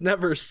inevitable. It's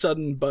never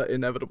sudden but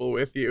inevitable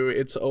with you.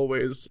 It's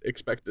always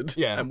expected.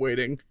 Yeah. I'm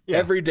waiting. Yeah.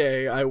 Every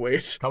day I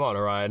wait. Come on,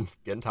 Orion.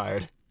 Getting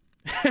tired.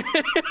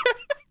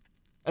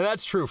 And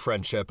that's true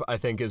friendship, I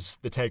think, is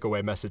the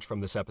takeaway message from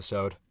this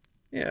episode.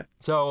 Yeah.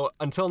 So,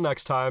 until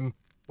next time,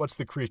 what's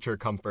the creature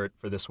comfort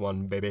for this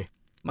one, baby?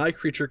 My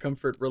creature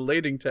comfort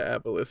relating to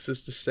Aboleths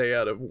is to stay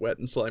out of wet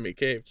and slimy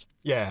caves.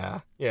 Yeah.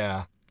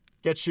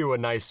 Get you a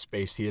nice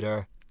space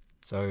heater,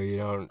 so you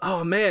don't...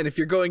 Oh man, if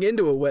you're going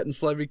into a wet and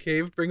slimy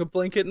cave, bring a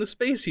blanket and a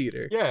space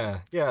heater. Yeah,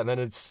 then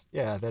it's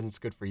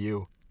good for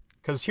you.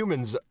 Because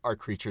humans are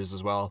creatures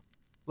as well,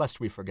 lest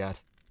we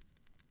forget.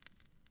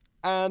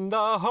 and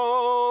the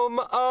home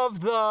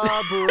of the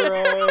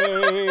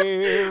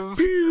brave.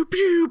 Pew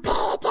pew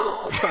pow,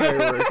 pow.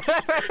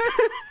 Fireworks.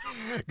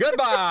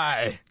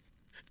 Goodbye.